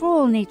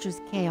control nature's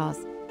chaos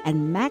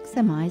and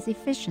maximize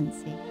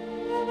efficiency.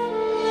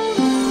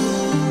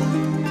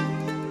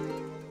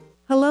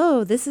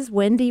 Hello, this is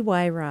Wendy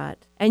Wyrot,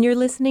 and you're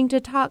listening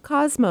to Talk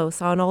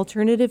Cosmos on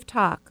Alternative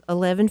Talk,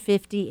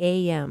 1150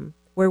 AM,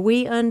 where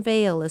we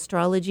unveil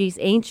astrology's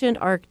ancient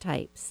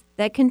archetypes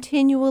that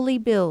continually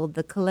build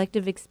the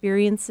collective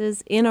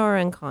experiences in our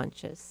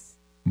unconscious.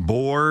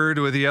 Bored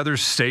with the other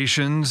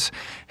stations,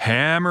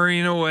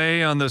 hammering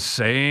away on the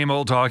same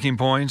old talking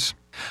points?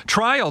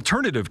 Try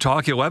Alternative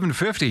Talk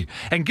 1150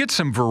 and get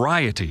some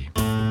variety.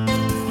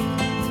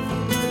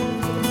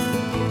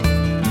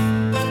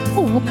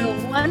 Oh, what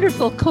a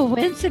wonderful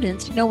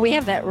coincidence. You know, we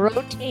have that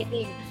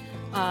rotating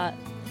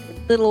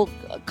little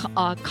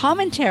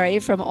commentary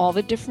from all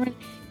the different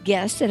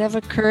guests that have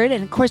occurred.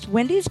 And of course,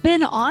 Wendy's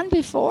been on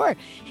before.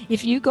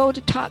 If you go to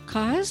Talk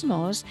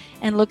Cosmos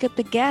and look at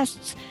the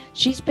guests,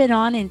 she's been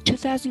on in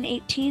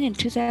 2018 and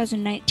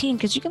 2019,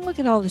 because you can look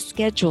at all the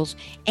schedules.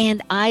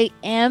 And I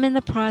am in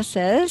the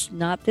process,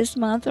 not this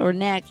month or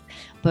next,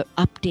 but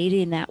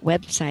updating that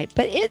website.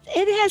 But it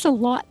has a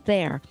lot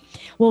there.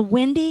 Well,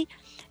 Wendy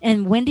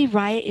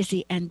Riot is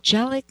the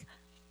angelic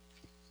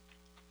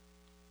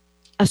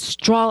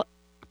astrologer.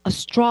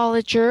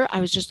 I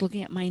was just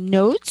looking at my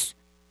notes.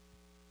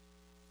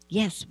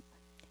 Yes,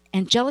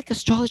 angelic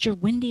astrologer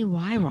Wendy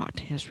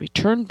Wyrot has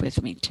returned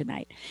with me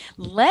tonight.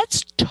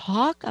 Let's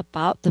talk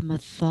about the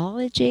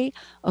mythology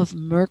of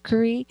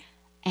Mercury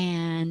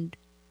and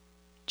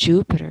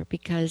Jupiter,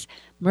 because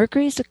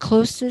Mercury is the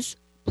closest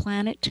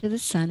planet to the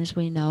sun, as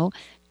we know.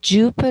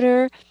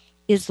 Jupiter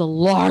is the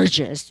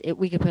largest.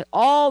 We could put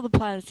all the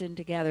planets in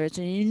together. It's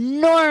an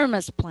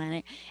enormous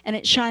planet, and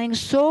it's shining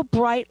so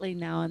brightly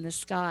now in the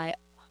sky,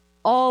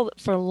 all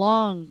for a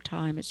long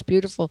time. It's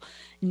beautiful,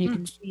 and you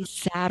can see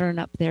Saturn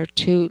up there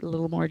too, a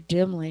little more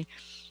dimly.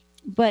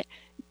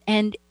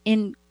 And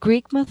in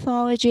Greek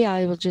mythology,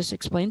 I will just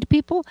explain to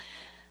people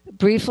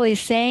briefly,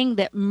 saying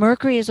that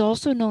Mercury is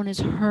also known as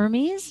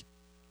Hermes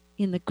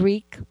in the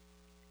Greek.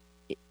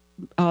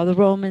 The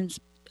Romans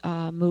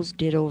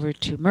moved it over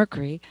to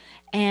Mercury,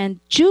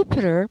 and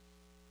Jupiter,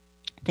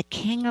 the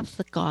king of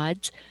the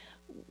gods,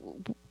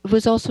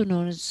 was also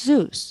known as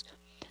Zeus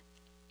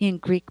in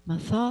Greek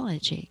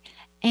mythology.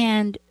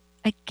 And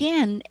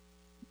again,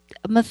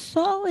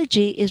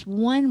 mythology is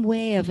one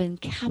way of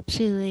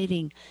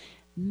encapsulating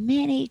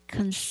many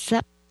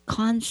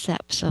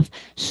concepts of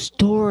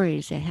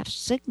stories that have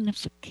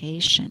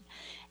signification.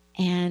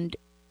 And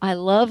I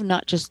love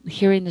not just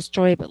hearing the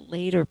story, but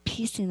later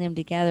piecing them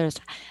together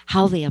as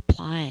how they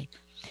apply.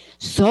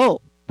 So,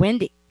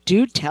 Wendy,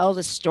 do tell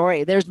the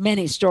story. There's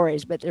many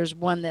stories, but there's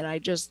one that I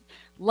just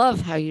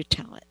love how you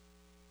tell it.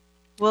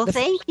 Well,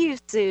 thank you,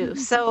 Sue.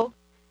 So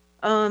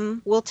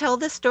we'll tell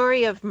the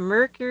story of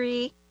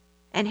Mercury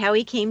and how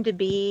he came to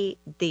be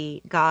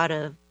the god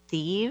of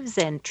thieves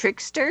and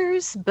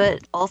tricksters,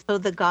 but also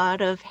the god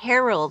of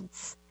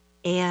heralds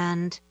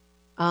and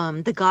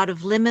the god of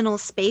liminal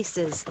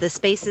spaces, the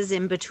spaces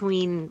in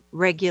between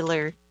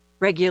regular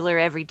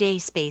everyday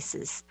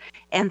spaces.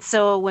 And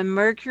so when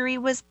Mercury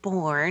was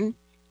born,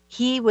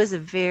 he was a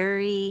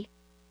very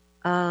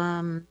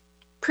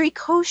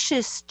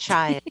precocious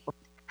child.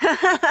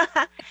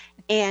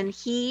 And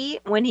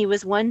when he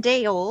was 1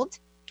 day old,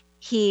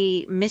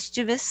 he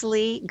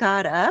mischievously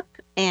got up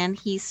and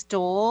he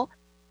stole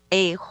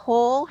a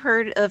whole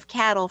herd of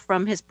cattle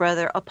from his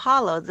brother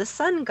Apollo, the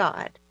sun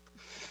god.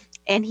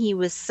 And he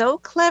was so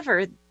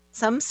clever,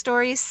 some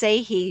stories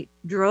say he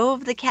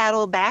drove the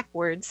cattle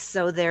backwards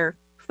so their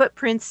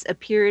footprints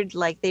appeared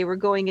like they were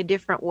going a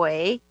different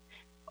way.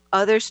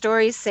 Other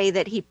stories say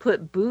that he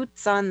put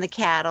boots on the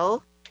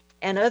cattle,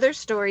 and other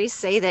stories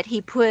say that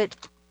he put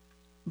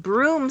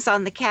brooms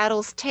on the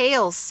cattle's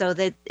tails so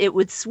that it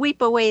would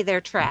sweep away their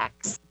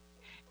tracks.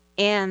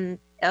 And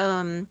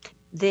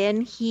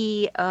then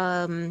he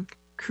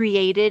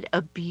created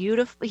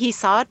he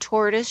saw a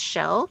tortoise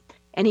shell,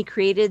 and he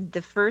created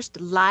the first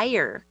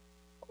lyre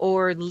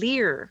or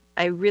lyre.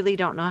 I really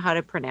don't know how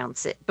to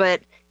pronounce it,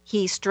 but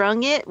he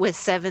strung it with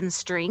 7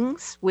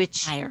 strings,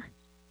 which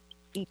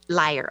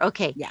lyre.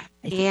 Okay. Yeah.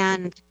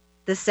 And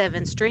the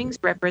 7 strings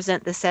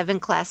represent the 7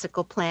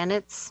 classical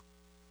planets.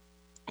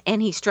 And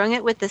he strung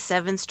it with the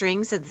 7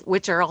 strings,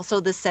 which are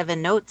also the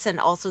 7 notes and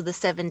also the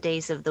 7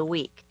 days of the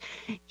week.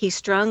 He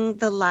strung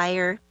the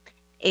lyre,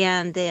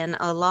 and then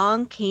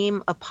along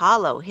came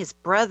Apollo, his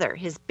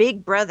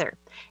big brother.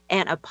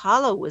 And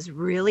Apollo was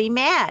really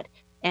mad.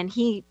 And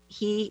he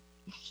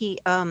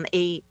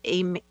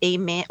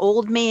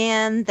old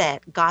man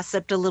that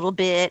gossiped a little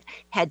bit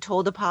had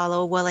told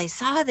Apollo, well, I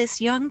saw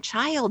this young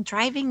child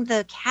driving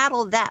the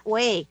cattle that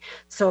way.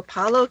 So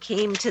Apollo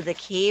came to the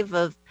cave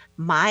of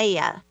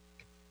Maia,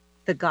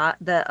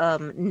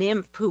 the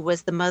nymph who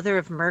was the mother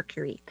of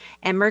Mercury.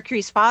 And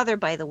Mercury's father,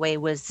 by the way,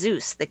 was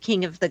Zeus, the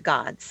king of the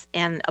gods.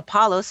 And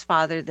Apollo's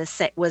father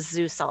was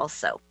Zeus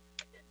also.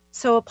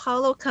 So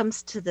Apollo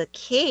comes to the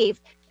cave,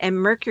 and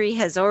Mercury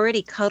has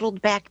already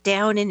cuddled back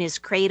down in his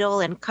cradle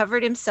and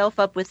covered himself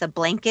up with a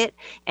blanket,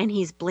 and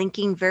he's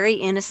blinking very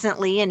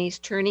innocently, and he's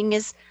turning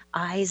his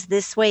eyes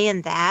this way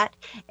and that.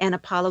 And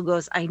Apollo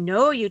goes, I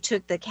know you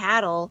took the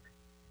cattle.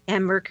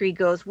 And Mercury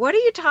goes, what are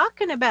you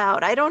talking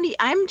about?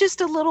 I'm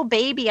just a little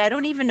baby. I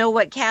don't even know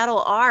what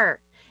cattle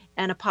are.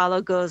 And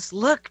Apollo goes,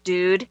 look,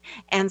 dude.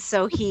 And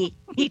so he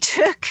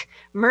took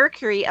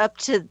Mercury up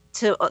to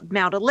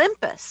Mount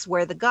Olympus,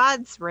 where the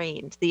gods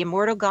reigned, the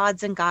immortal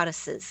gods and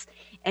goddesses.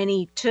 And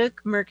he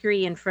took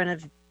Mercury in front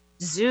of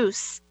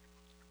Zeus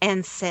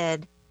and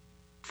said,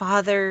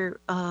 Father,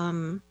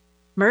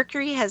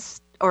 Mercury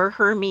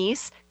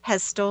Hermes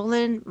has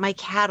stolen my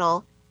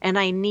cattle, and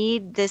I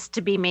need this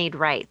to be made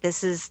right.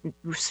 This is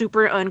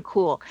super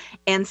uncool.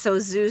 And so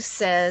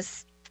Zeus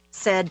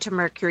said to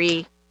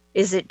Mercury,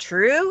 is it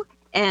true?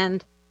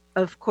 And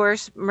of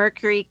course,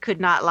 Mercury could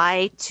not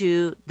lie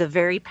to the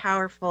very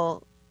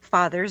powerful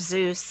father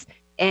Zeus,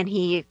 and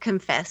he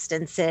confessed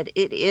and said,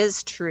 it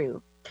is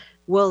true.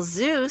 Well,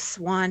 Zeus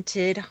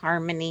wanted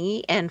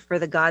harmony and for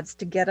the gods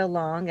to get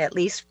along, at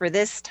least for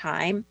this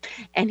time.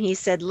 And he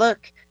said,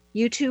 look,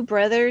 you two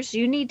brothers,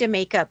 you need to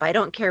make up. I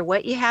don't care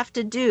what you have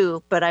to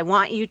do, but I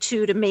want you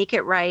two to make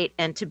it right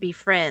and to be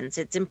friends.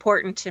 It's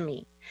important to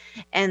me.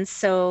 And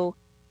so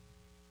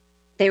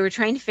they were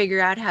trying to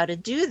figure out how to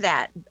do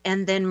that.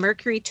 And then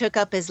Mercury took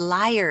up his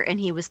lyre, and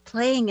he was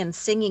playing and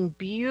singing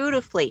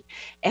beautifully.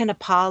 And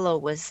Apollo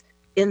was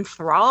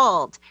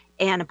enthralled.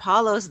 And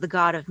Apollo's the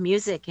god of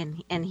music,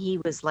 and he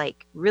was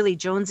like really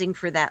jonesing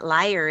for that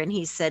lyre. And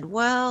he said,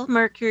 well,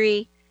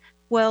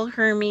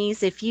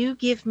 Hermes, if you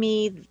give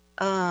me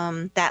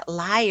that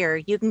lyre,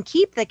 you can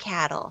keep the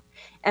cattle.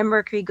 And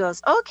Mercury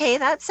goes, okay,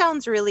 that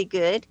sounds really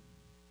good.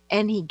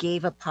 And he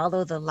gave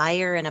Apollo the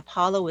lyre, and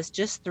Apollo was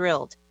just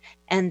thrilled.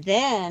 And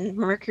then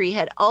Mercury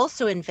had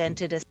also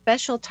invented a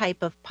special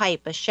type of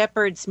pipe, a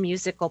shepherd's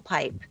musical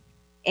pipe.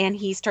 And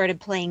he started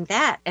playing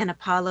that. And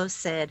Apollo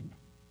said,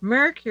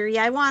 Mercury,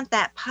 I want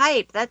that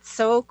pipe. That's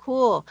so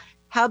cool.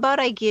 How about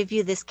I give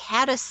you this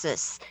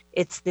caduceus?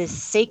 It's this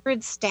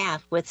sacred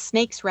staff with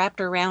snakes wrapped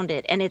around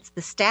it, and it's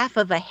the staff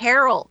of a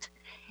herald.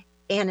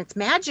 And it's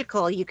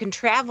magical. You can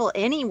travel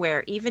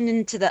anywhere, even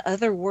into the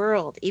other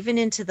world, even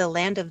into the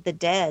land of the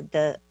dead,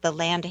 the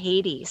land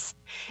Hades.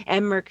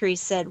 And Mercury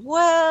said,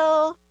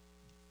 well,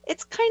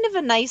 it's kind of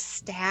a nice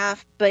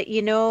staff, but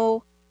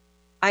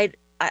I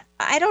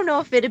don't know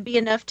if it'd be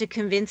enough to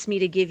convince me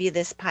to give you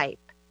this pipe.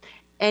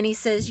 And he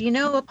says,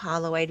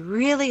 Apollo, I'd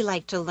really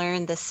like to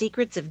learn the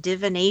secrets of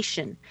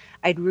divination.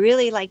 I'd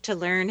really like to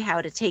learn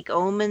how to take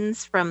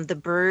omens from the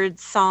bird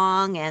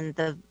song and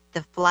the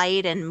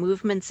flight and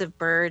movements of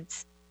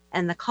birds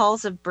and the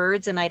calls of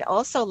birds. And I'd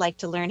also like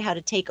to learn how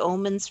to take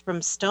omens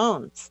from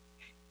stones.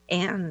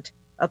 And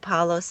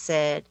Apollo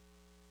said,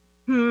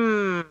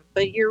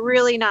 but you're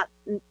really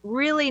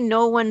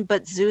no one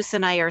but Zeus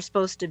and I are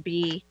supposed to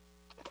be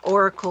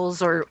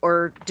oracles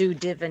or do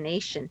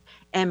divination.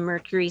 And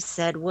Mercury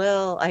said,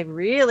 well, I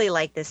really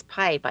like this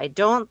pipe. I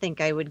don't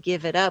think I would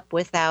give it up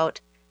without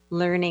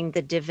learning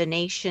the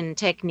divination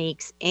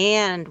techniques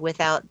and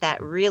without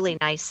that really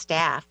nice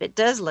staff. It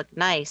does look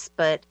nice,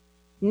 but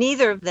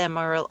neither of them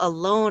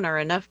alone are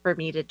enough for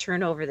me to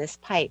turn over this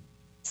pipe.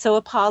 So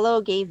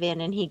Apollo gave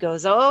in, and he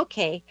goes, oh,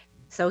 okay.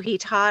 So he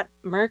taught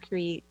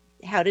Mercury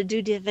how to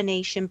do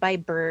divination by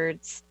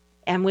birds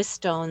and with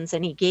stones,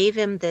 and he gave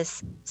him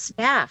this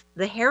staff,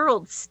 the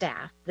herald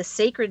staff, the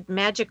sacred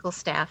magical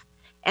staff.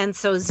 And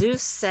so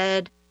Zeus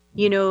said,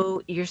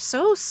 you're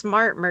so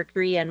smart,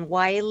 Mercury, and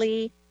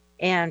wily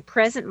and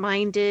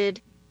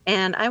present-minded,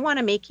 and I want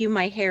to make you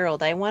my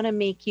herald. I want to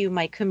make you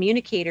my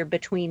communicator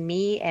between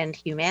me and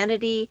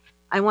humanity.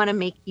 I want to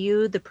make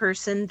you the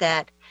person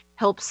that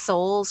helps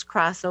souls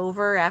cross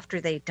over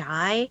after they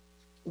die.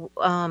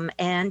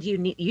 And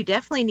you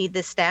definitely need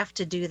the staff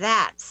to do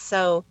that.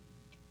 So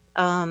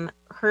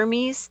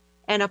Hermes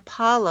and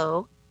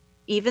Apollo,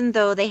 even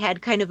though they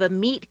had kind of a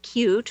meet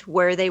cute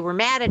where they were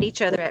mad at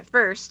each other at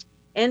first,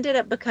 ended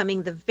up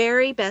becoming the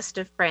very best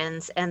of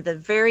friends and the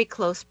very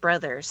close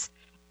brothers.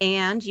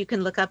 And you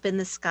can look up in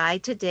the sky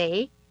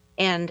today,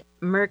 and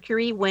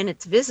Mercury, when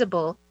it's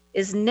visible,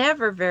 is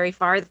never very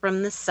far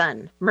from the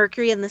sun.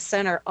 Mercury and the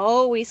sun are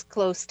always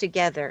close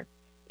together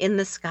in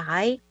the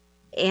sky,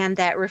 and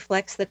that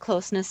reflects the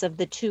closeness of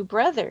the two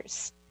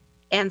brothers.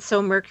 And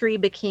so Mercury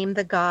became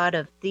the god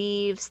of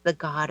thieves, the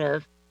god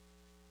of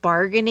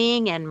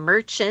bargaining and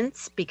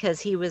merchants, because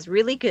he was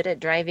really good at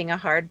driving a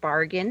hard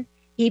bargain.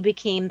 He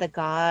became the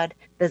god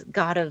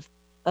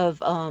of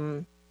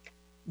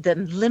the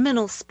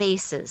liminal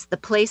spaces, the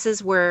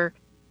places where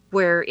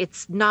where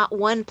it's not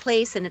one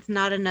place and it's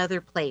not another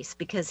place,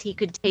 because he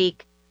could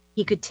take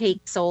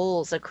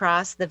souls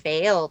across the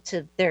veil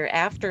to their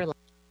afterlife.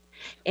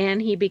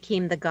 And he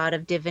became the god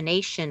of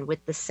divination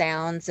with the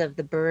sounds of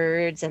the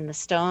birds and the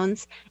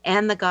stones,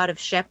 and the god of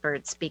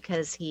shepherds,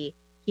 because he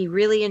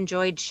really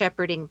enjoyed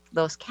shepherding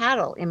those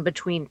cattle in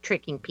between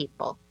tricking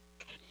people.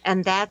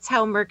 And that's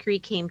how Mercury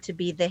came to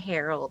be the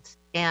herald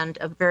and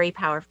a very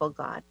powerful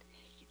god.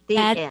 The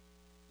end.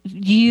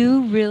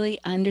 You really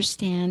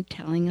understand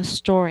telling a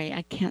story.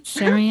 I can't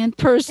say in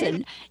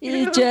person.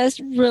 It's just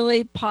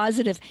really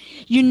positive.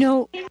 You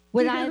know,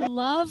 what I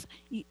love,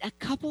 a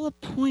couple of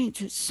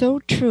points, it's so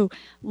true.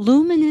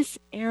 Luminous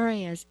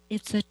areas,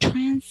 it's a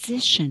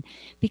transition,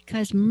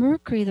 because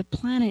Mercury, the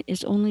planet,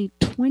 is only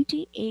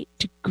 28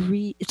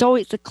 degrees. It's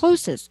always the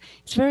closest.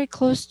 It's very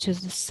close to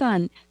the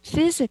sun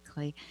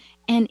physically.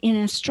 And in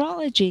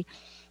astrology,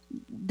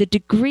 the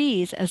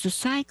degrees as the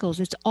cycles,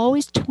 it's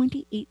always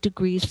 28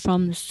 degrees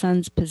from the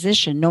sun's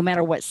position, no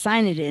matter what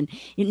sign it's in.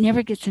 It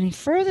never gets any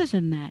further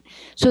than that.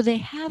 So they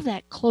have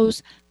that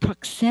close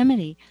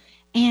proximity.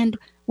 And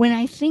when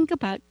I think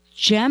about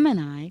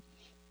Gemini,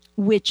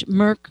 which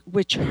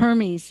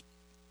Hermes,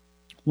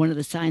 one of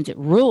the signs it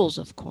rules,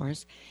 of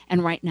course,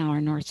 and right now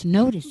our North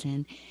Node is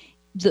in,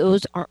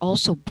 those are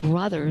also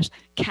brothers,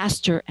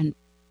 Castor and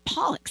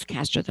Pollux.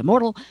 Castor the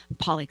mortal,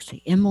 Pollux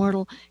the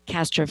immortal.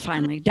 Castor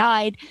finally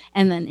died,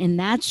 and then in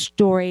that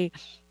story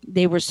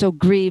they were so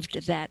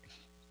grieved that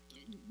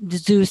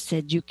Zeus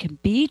said you can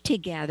be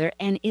together.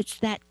 And it's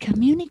that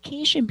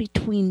communication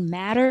between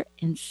matter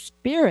and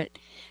spirit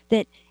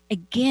that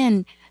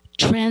again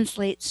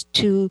translates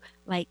to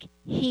like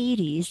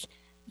Hades,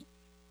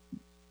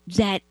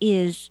 that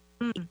is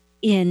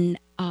in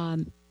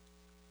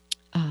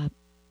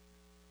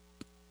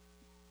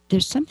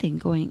there's something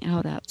going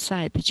out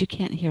outside, but you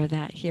can't hear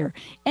that here.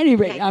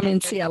 Anyway, I'm in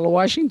Seattle,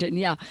 Washington.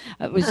 Yeah,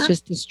 I was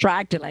just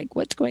distracted, like,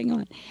 what's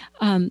going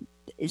on?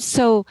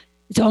 So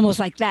it's almost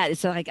like that.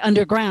 It's like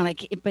underground.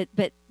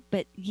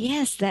 But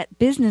yes, that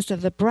business of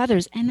the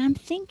brothers. And I'm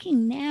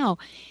thinking now,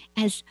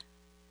 as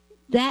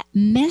that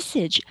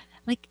message,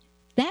 like,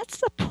 that's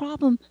the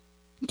problem.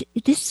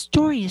 This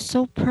story is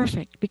so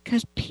perfect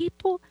because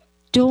people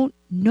don't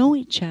know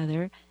each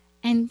other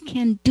and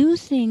can do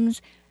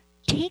things,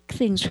 take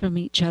things from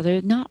each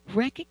other, not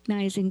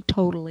recognizing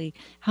totally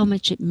how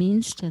much it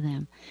means to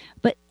them.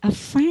 But a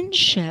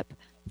friendship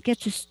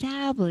gets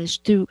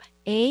established through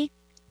A,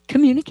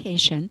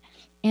 communication,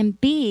 and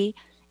B,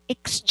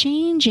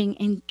 exchanging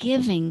and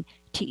giving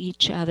to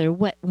each other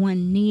what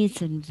one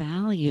needs and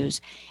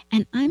values.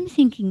 And I'm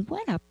thinking,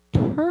 what a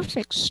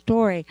perfect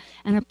story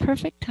and a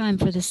perfect time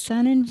for the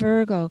sun in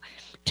Virgo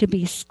to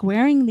be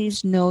squaring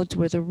these nodes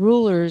where the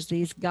rulers,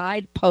 these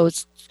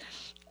guideposts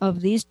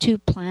of these two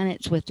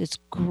planets with this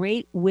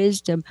great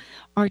wisdom,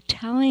 are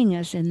telling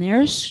us in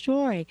their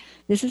story,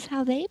 this is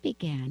how they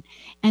began.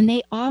 And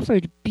they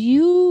offered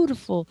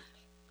beautiful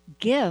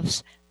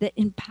gifts that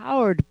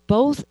empowered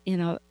both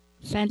in a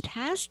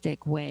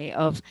fantastic way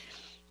of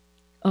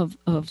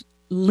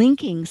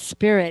linking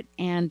spirit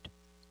and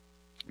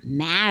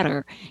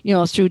matter,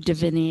 through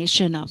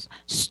divination of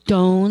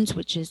stones,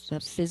 which is the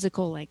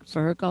physical like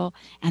Virgo,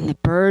 and the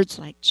birds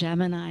like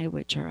Gemini,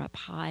 which are up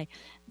high,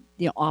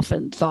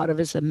 often thought of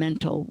as a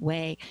mental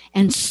way,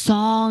 and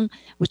song,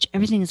 which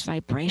everything is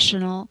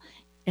vibrational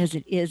as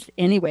it is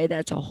anyway.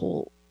 That's a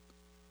whole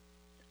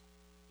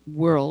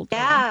world.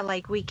 Yeah,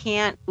 like we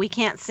can't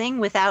sing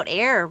without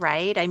air,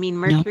 right? I mean,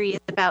 Mercury is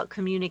about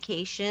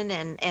communication,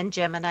 and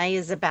Gemini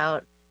is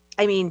about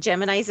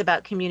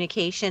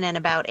communication and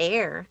about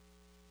air.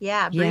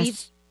 Yeah, breathe.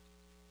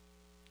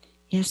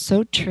 Yes,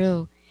 so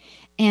true.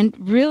 And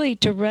really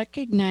to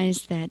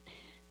recognize that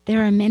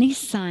there are many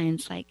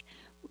signs, like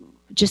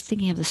just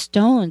thinking of the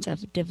stones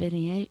of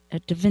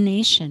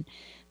divination,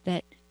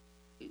 that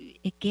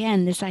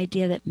again, this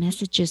idea that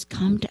messages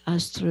come to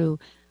us through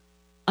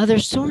other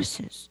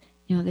sources.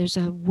 There's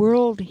a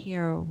world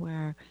here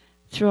where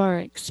through our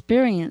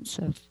experience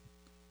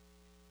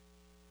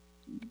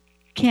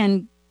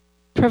can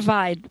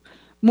provide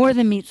more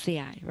than meets the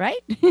eye, right?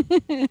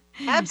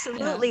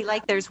 Absolutely.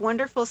 Like there's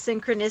wonderful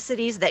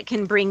synchronicities that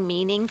can bring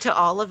meaning to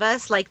all of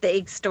us. Like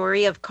the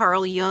story of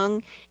Carl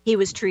Jung. He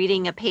was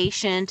treating a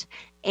patient,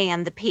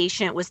 and the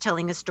patient was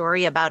telling a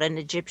story about an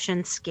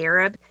Egyptian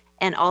scarab.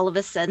 And all of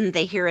a sudden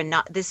they hear a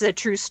knock. This is a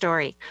true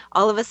story.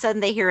 All of a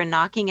sudden they hear a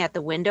knocking at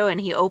the window, and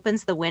he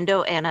opens the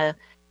window, and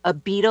a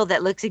beetle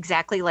that looks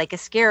exactly like a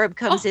scarab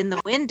comes in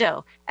the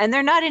window. And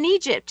they're not in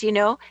Egypt,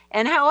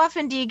 And how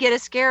often do you get a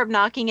scarab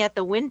knocking at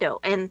the window?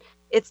 And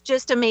it's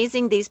just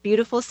amazing, these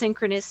beautiful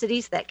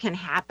synchronicities that can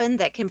happen,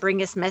 that can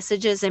bring us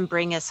messages and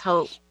bring us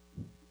hope.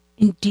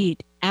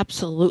 Indeed,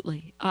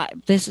 absolutely.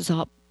 This is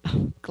all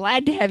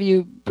glad to have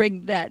you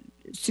bring that,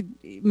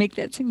 make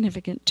that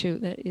significant too.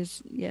 That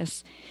is,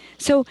 yes.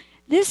 So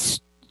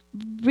this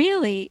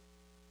really,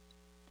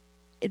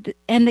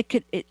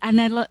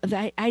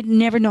 I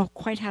never know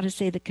quite how to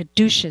say the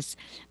caduceus,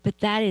 but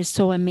that is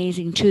so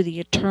amazing too. The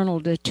eternal,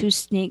 the two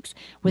snakes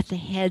with the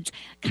heads,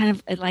 kind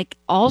of like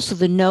also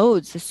the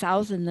nodes, the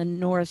south and the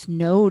north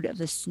node of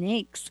the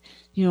snakes.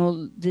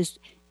 This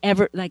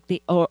ever like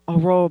the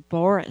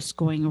Ouroboros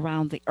going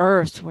around the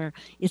earth, where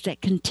it's that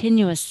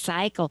continuous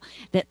cycle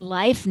that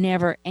life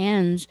never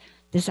ends.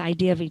 This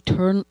idea of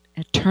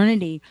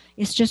eternity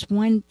is just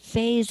one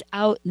phase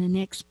out and the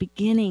next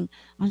beginning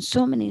on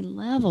so many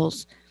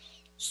levels.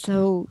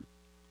 So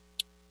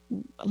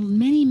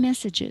many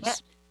messages. Yeah.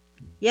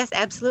 Yes,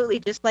 absolutely.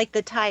 Just like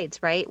the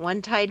tides, right?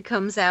 One tide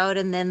comes out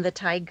and then the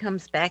tide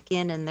comes back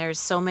in, and there's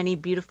so many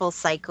beautiful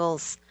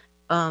cycles.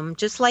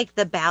 Just like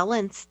the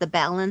balance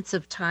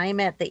of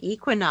time at the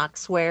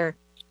equinox, where,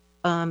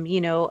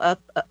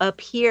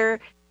 up here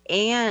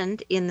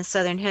and in the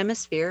southern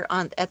hemisphere,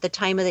 at the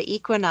time of the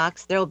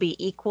equinox, there'll be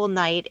equal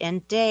night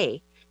and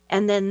day,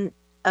 and then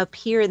up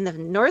here in the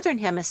northern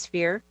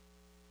hemisphere,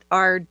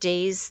 our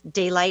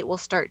daylight will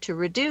start to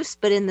reduce,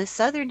 but in the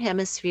southern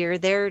hemisphere,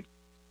 their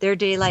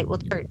daylight will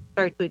start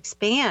to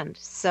expand.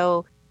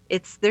 So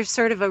there's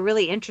sort of a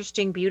really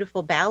interesting,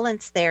 beautiful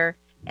balance there.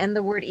 And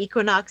the word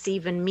equinox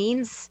even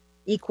means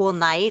equal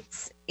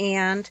nights.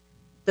 And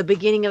the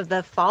beginning of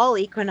the fall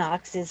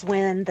equinox is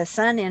when the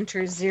sun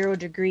enters 0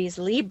 degrees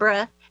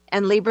Libra,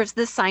 and Libra's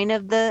the sign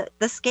of the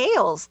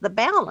scales, the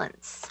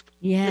balance.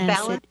 Yes, the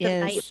balance it of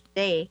is. night and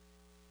day.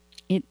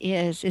 It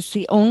is. It's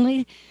the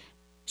only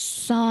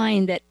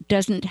sign that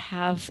doesn't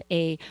have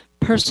a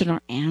person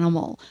or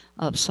animal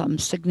of some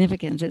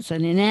significance. It's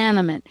an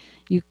inanimate.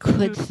 You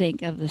could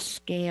think of the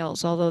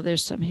scales, although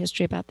there's some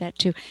history about that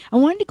too. I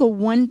wanted to go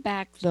one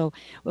back though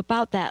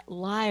about that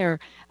lyre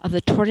of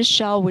the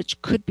tortoiseshell,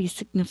 which could be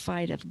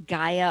signified of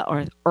Gaia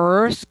or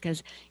Earth,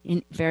 because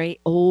in very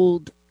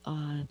old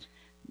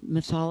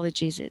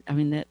mythologies,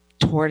 the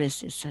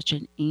tortoise is such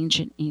an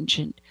ancient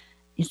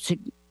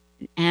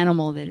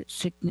animal that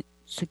it's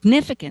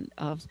significant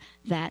of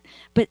that.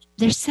 But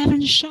there's 7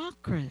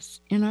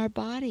 chakras in our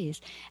bodies,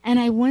 and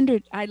I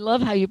wondered, I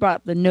love how you brought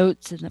up the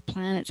notes and the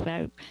planets, but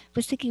I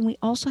was thinking we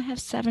also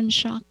have 7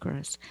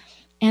 chakras.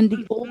 And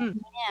the old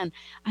man,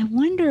 I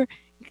wonder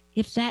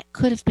if that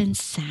could have been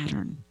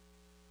Saturn.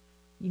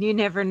 You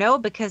never know,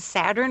 because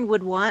Saturn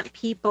would want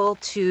people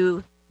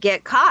to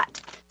get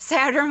caught.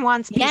 Saturn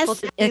wants people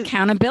to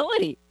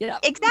accountability. Yeah.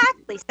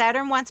 Exactly.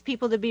 Saturn wants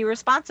people to be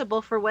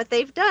responsible for what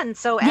they've done.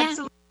 So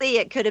absolutely,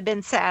 it could have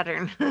been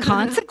Saturn.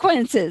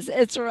 Consequences.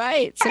 It's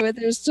right. So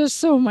there's just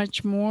so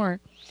much more.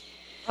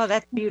 Oh,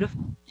 that's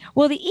beautiful.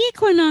 Well, the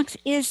equinox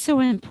is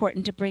so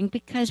important to bring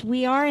because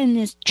we are in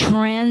this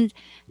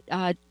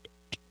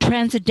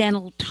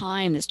transcendental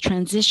time, this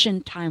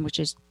transition time, which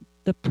is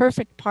the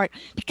perfect part,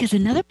 because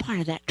another part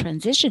of that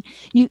transition,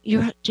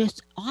 you're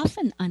just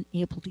often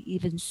unable to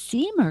even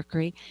see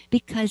Mercury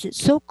because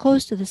it's so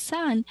close to the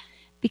sun,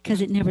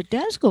 because it never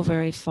does go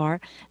very far,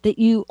 that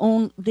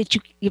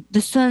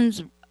the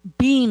sun's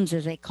beams,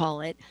 as they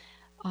call it,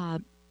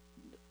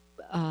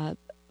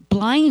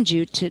 blind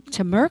you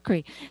to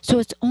Mercury. So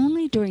it's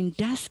only during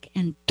dusk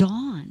and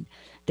dawn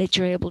that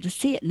you're able to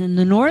see it. And then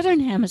the northern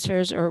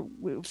hemispheres are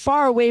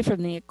far away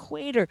from the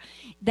equator.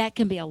 That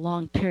can be a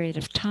long period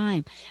of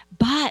time.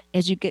 But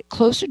as you get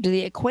closer to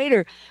the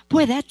equator,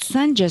 boy, that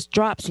sun just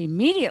drops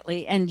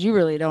immediately, and you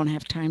really don't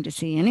have time to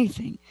see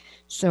anything.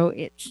 So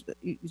it's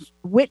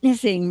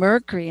witnessing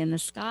Mercury in the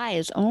sky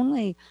is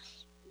only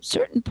a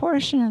certain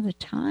portion of the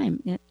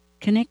time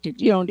connected,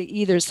 to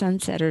either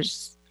sunset or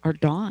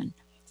dawn.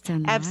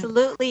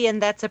 Absolutely,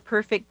 and that's a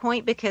perfect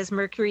point, because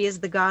Mercury is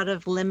the god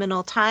of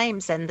liminal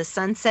times, and the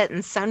sunset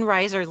and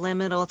sunrise are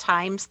liminal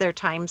times. They're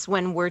times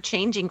when we're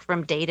changing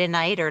from day to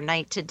night or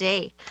night to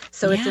day.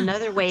 So it's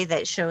another way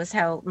that shows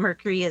how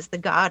Mercury is the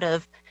god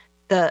of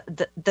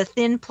the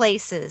thin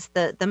places,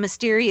 the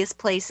mysterious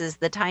places,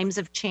 the times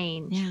of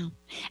change. Yeah.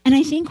 And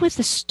I think with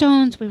the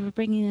stones, we were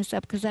bringing this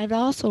up because I've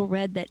also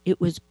read that it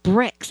was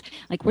bricks.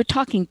 Like we're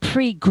talking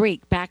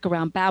pre-Greek, back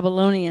around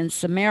Babylonian,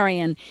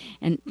 Sumerian,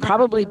 and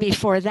probably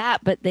before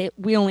that. But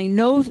we only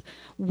know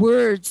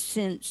words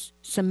since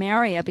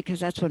Sumeria because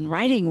that's when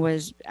writing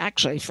was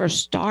actually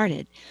first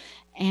started.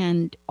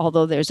 And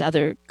although there's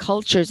other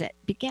cultures that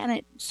began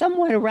it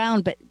somewhat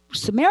around, but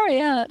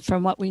Sumeria,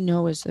 from what we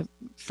know, is the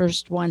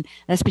first one.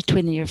 That's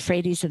between the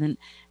Euphrates and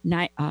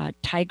the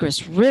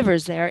Tigris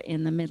rivers there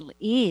in the Middle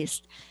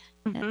East,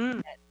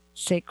 that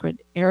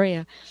sacred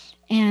area.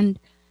 And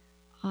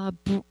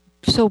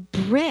so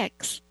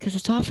bricks, because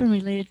it's often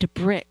related to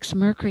bricks,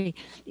 Mercury,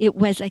 it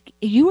was like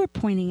you were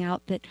pointing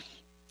out that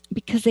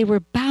because they were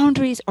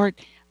boundaries or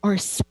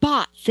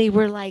spots, they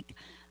were like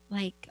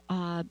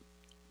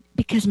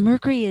because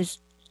Mercury is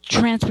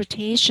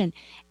transportation,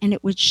 and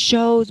it would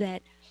show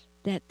that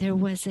there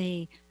was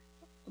the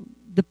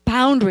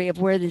boundary of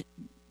where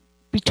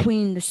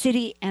between the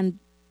city and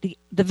the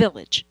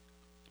village,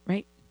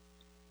 right?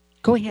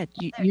 Go ahead.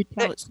 You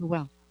tell it so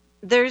well.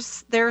 There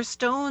are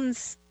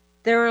stones.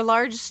 There are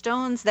large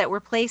stones that were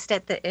placed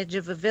at the edge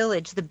of a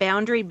village, the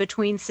boundary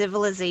between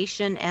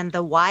civilization and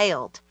the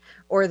wild,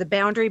 or the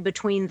boundary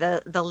between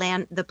the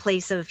land, the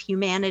place of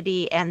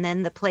humanity, and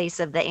then the place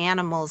of the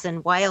animals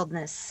and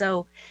wildness.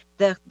 So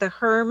the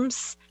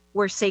Herms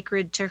were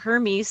sacred to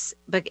Hermes,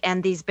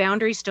 and these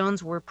boundary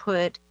stones were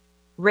put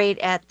right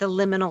at the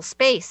liminal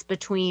space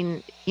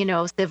between,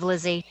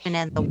 civilization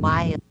and the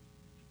wild.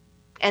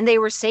 And they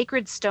were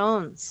sacred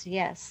stones,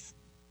 yes.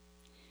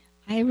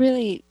 I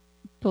really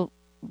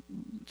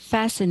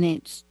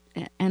fascinates,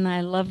 and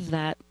I love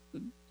that.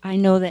 I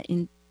know that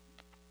in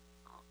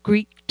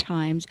Greek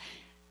times,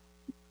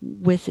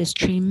 with this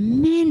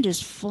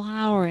tremendous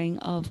flowering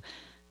of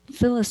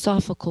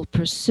philosophical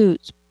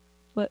pursuits,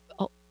 but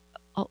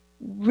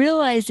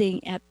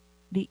realizing at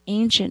the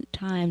ancient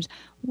times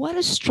what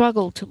a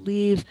struggle to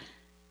leave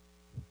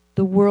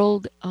the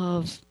world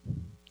of,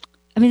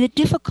 the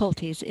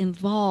difficulties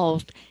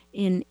involved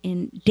in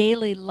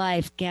daily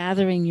life,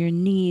 gathering your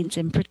needs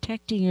and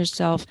protecting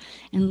yourself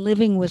and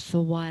living with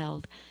the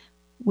wild,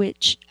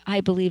 which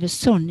I believe is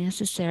so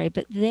necessary.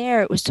 But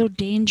there it was so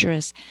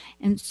dangerous.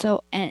 And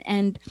so,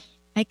 and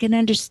I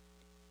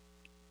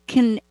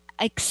can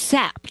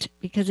accept,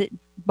 because it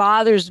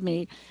bothers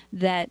me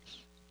that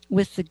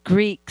with the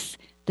Greeks,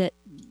 that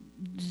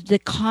the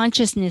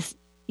consciousness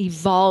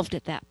evolved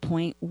at that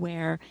point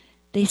where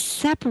they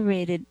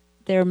separated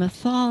their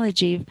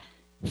mythology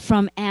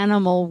from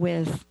animal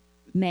with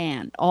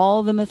man.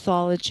 All the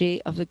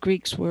mythology of the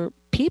Greeks were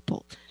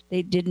people.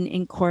 They didn't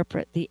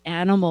incorporate the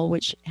animal,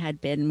 which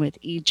had been with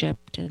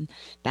Egypt and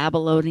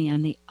Babylonia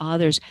and the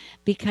others,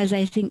 because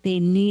I think they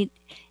need,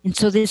 and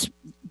so this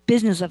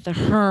business of the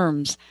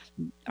Herms,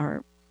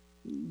 or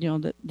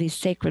these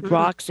sacred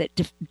rocks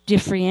that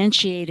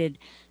differentiated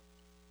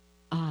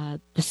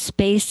the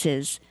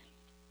spaces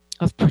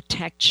of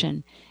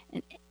protection.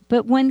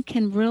 But one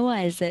can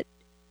realize that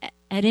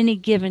at any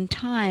given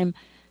time,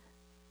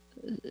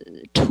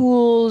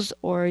 tools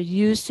or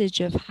usage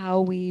of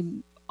how we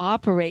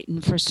operate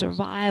and for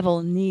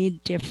survival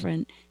need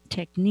different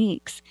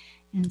techniques.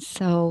 And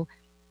so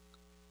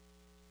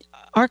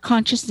our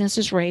consciousness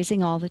is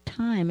raising all the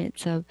time.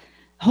 It's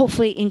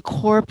hopefully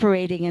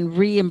incorporating and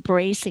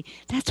re-embracing.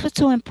 That's what's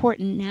so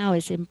important now,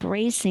 is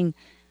embracing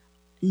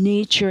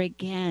nature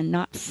again,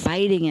 not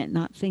fighting it,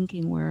 not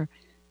thinking we're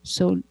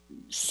so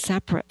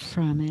separate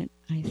from it,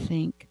 I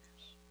think.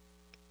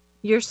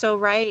 You're so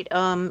right.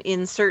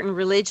 In certain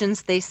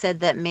religions, they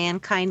said that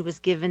mankind was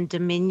given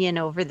dominion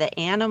over the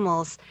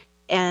animals.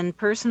 And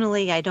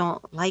personally, I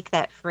don't like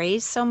that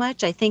phrase so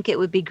much. I think it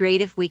would be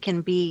great if we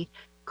can be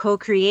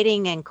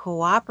co-creating and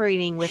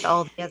cooperating with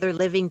all the other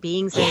living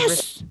beings,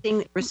 yes,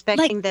 and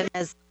respecting them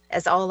as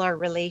all our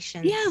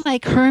relations. Yeah,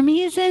 like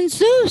Hermes and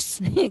Zeus.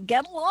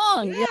 Get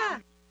along. Yeah.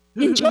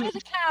 Enjoy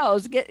the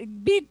cows.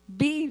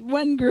 Be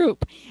one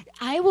group.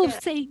 I will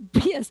say,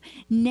 yes,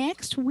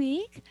 next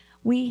week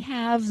we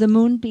have the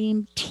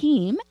Moonbeam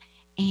team,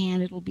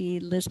 and it'll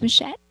be Liz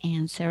Machette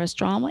and Sarah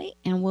Stromley,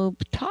 and we'll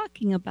be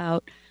talking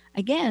about,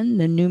 again,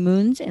 the new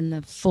moons and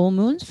the full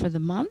moons for the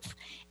month.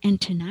 And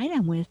tonight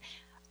I'm with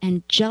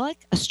angelic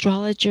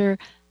astrologer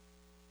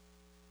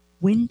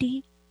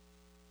Wendy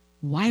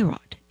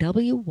Wyrot,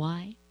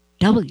 WYWROT,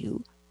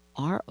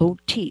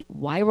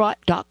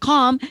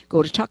 Wyrot.com.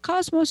 Go to Talk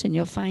Cosmos and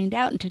you'll find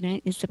out. And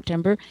tonight is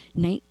September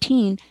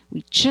 19.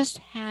 We just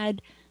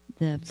had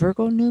the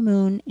Virgo new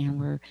moon, and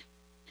we're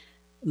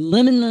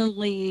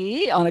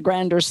liminally, on a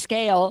grander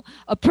scale,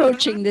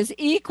 approaching this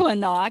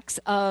equinox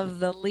of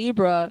the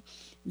Libra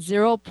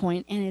 0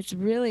 point. And it's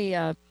really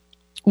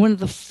one of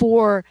the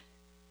four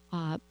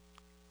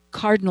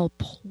cardinal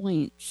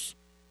points,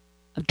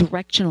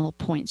 directional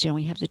points.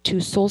 We have the two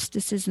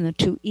solstices and the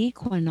two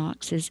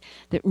equinoxes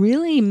that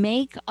really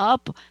make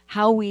up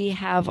how we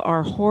have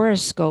our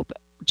horoscope.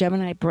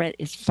 Gemini Brett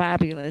is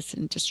fabulous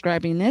in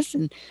describing this,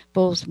 and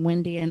both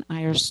Wendy and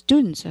I are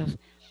students of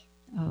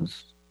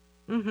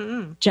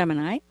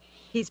Gemini.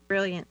 He's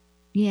brilliant.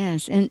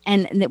 Yes, and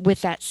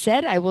with that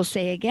said, I will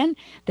say again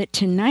that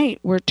tonight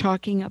we're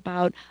talking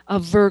about a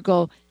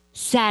Virgo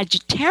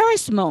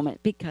Sagittarius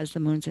moment, because the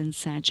moon's in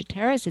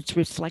Sagittarius. It's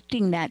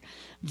reflecting that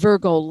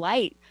Virgo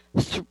light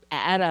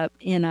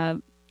in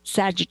a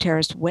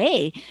Sagittarius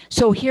way.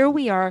 So here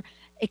we are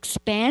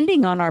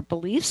expanding on our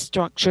belief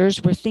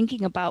structures. We're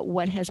thinking about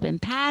what has been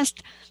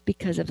passed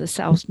because of the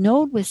South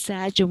Node with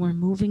Sag, and we're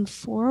moving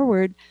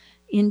forward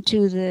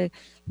into the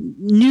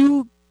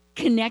new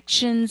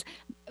connections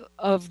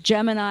of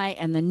Gemini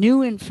and the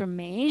new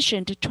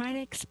information to try to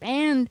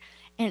expand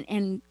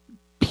and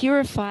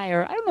purify,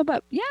 or I don't know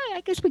about,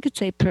 I guess we could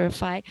say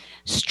purify,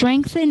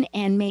 strengthen,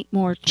 and make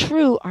more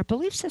true our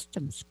belief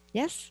systems.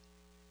 Yes?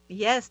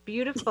 Yes,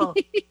 beautiful.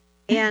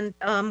 And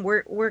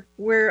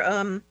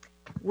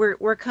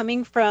we're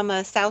coming from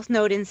a South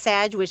Node in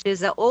Sag, which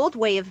is an old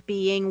way of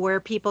being where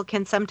people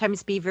can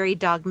sometimes be very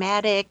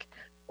dogmatic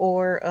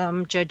or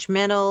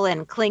judgmental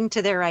and cling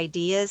to their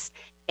ideas.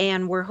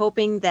 And we're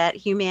hoping that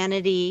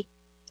humanity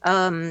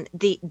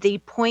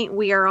The point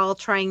we are all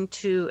trying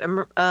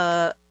to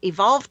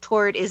evolve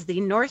toward is the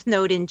North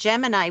Node in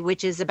Gemini,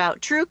 which is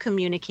about true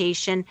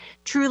communication,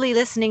 truly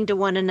listening to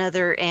one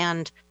another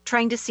and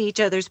trying to see each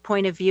other's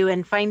point of view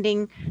and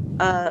finding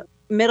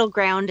middle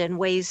ground and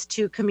ways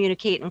to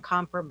communicate and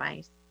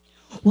compromise.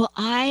 Well,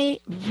 I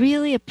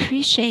really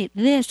appreciate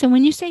this. And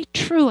when you say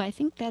true, I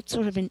think that's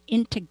sort of an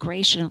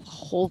integration of the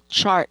whole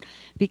chart,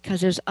 because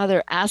there's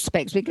other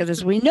aspects. Because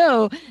as we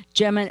know,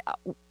 Gemini,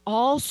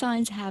 all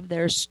signs have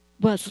their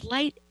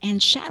light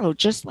and shadow,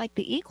 just like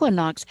the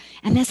equinox.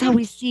 And that's how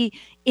we see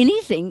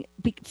anything.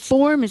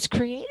 Form is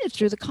created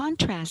through the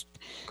contrast.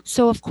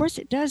 So, of course,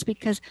 it does,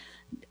 because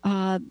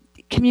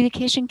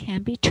communication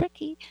can be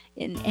tricky.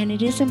 And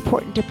it is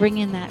important to bring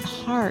in that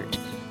heart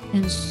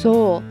and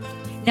soul.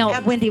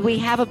 Now, Wendy, we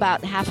have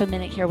about half a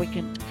minute here. We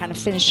can kind of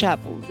finish up.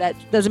 That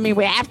doesn't mean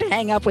we have to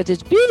hang up with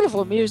this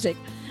beautiful music.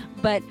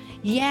 But,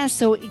 yeah,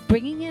 so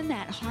bringing in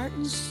that heart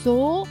and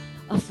soul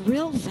of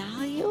real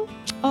value.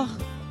 Oh,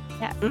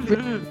 that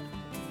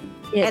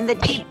and the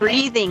deep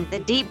breathing,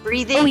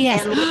 oh,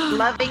 yes. And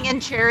loving and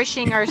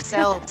cherishing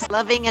ourselves,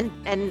 loving and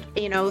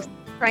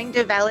trying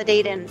to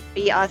validate and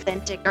be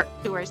authentic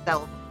to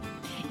ourselves.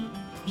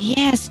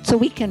 Yes, so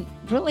we can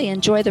really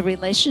enjoy the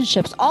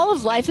relationships. All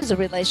of life is a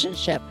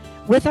relationship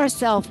with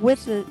ourselves,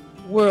 with the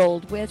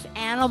world, with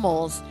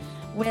animals,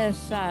 with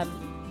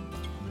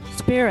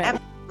spirit.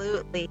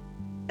 Absolutely.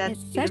 That's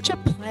it's such a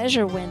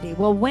pleasure, Wendy.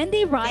 Well,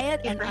 Wendy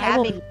Riot and I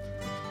will.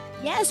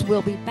 Yes,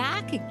 we'll be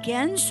back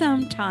again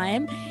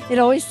sometime. It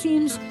always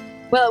seems,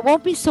 well, it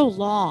won't be so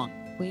long.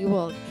 We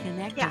will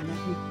connect on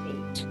every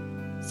date.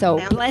 So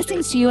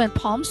blessings to you in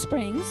Palm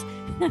Springs.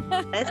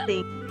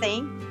 Blessings.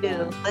 Thank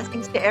you.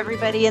 Blessings to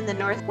everybody in the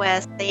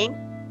Northwest.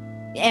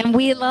 And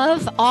we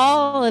love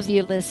all of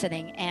you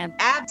listening. And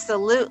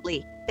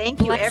absolutely.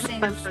 Thank you,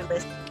 everyone, for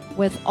listening.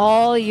 With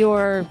all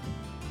your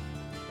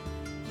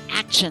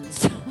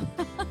actions.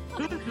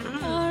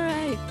 All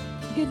right.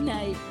 Good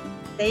night.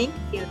 Thank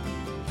you.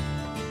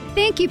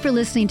 Thank you for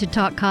listening to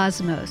Talk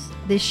Cosmos,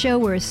 the show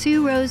where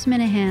Sue Rose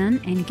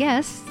Minahan and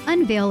guests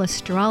unveil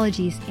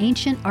astrology's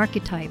ancient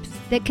archetypes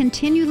that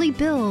continually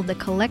build the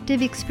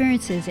collective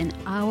experiences in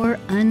our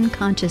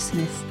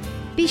unconsciousness.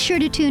 Be sure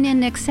to tune in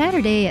next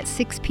Saturday at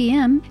 6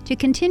 p.m. to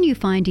continue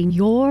finding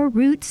your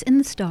roots in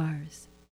the stars.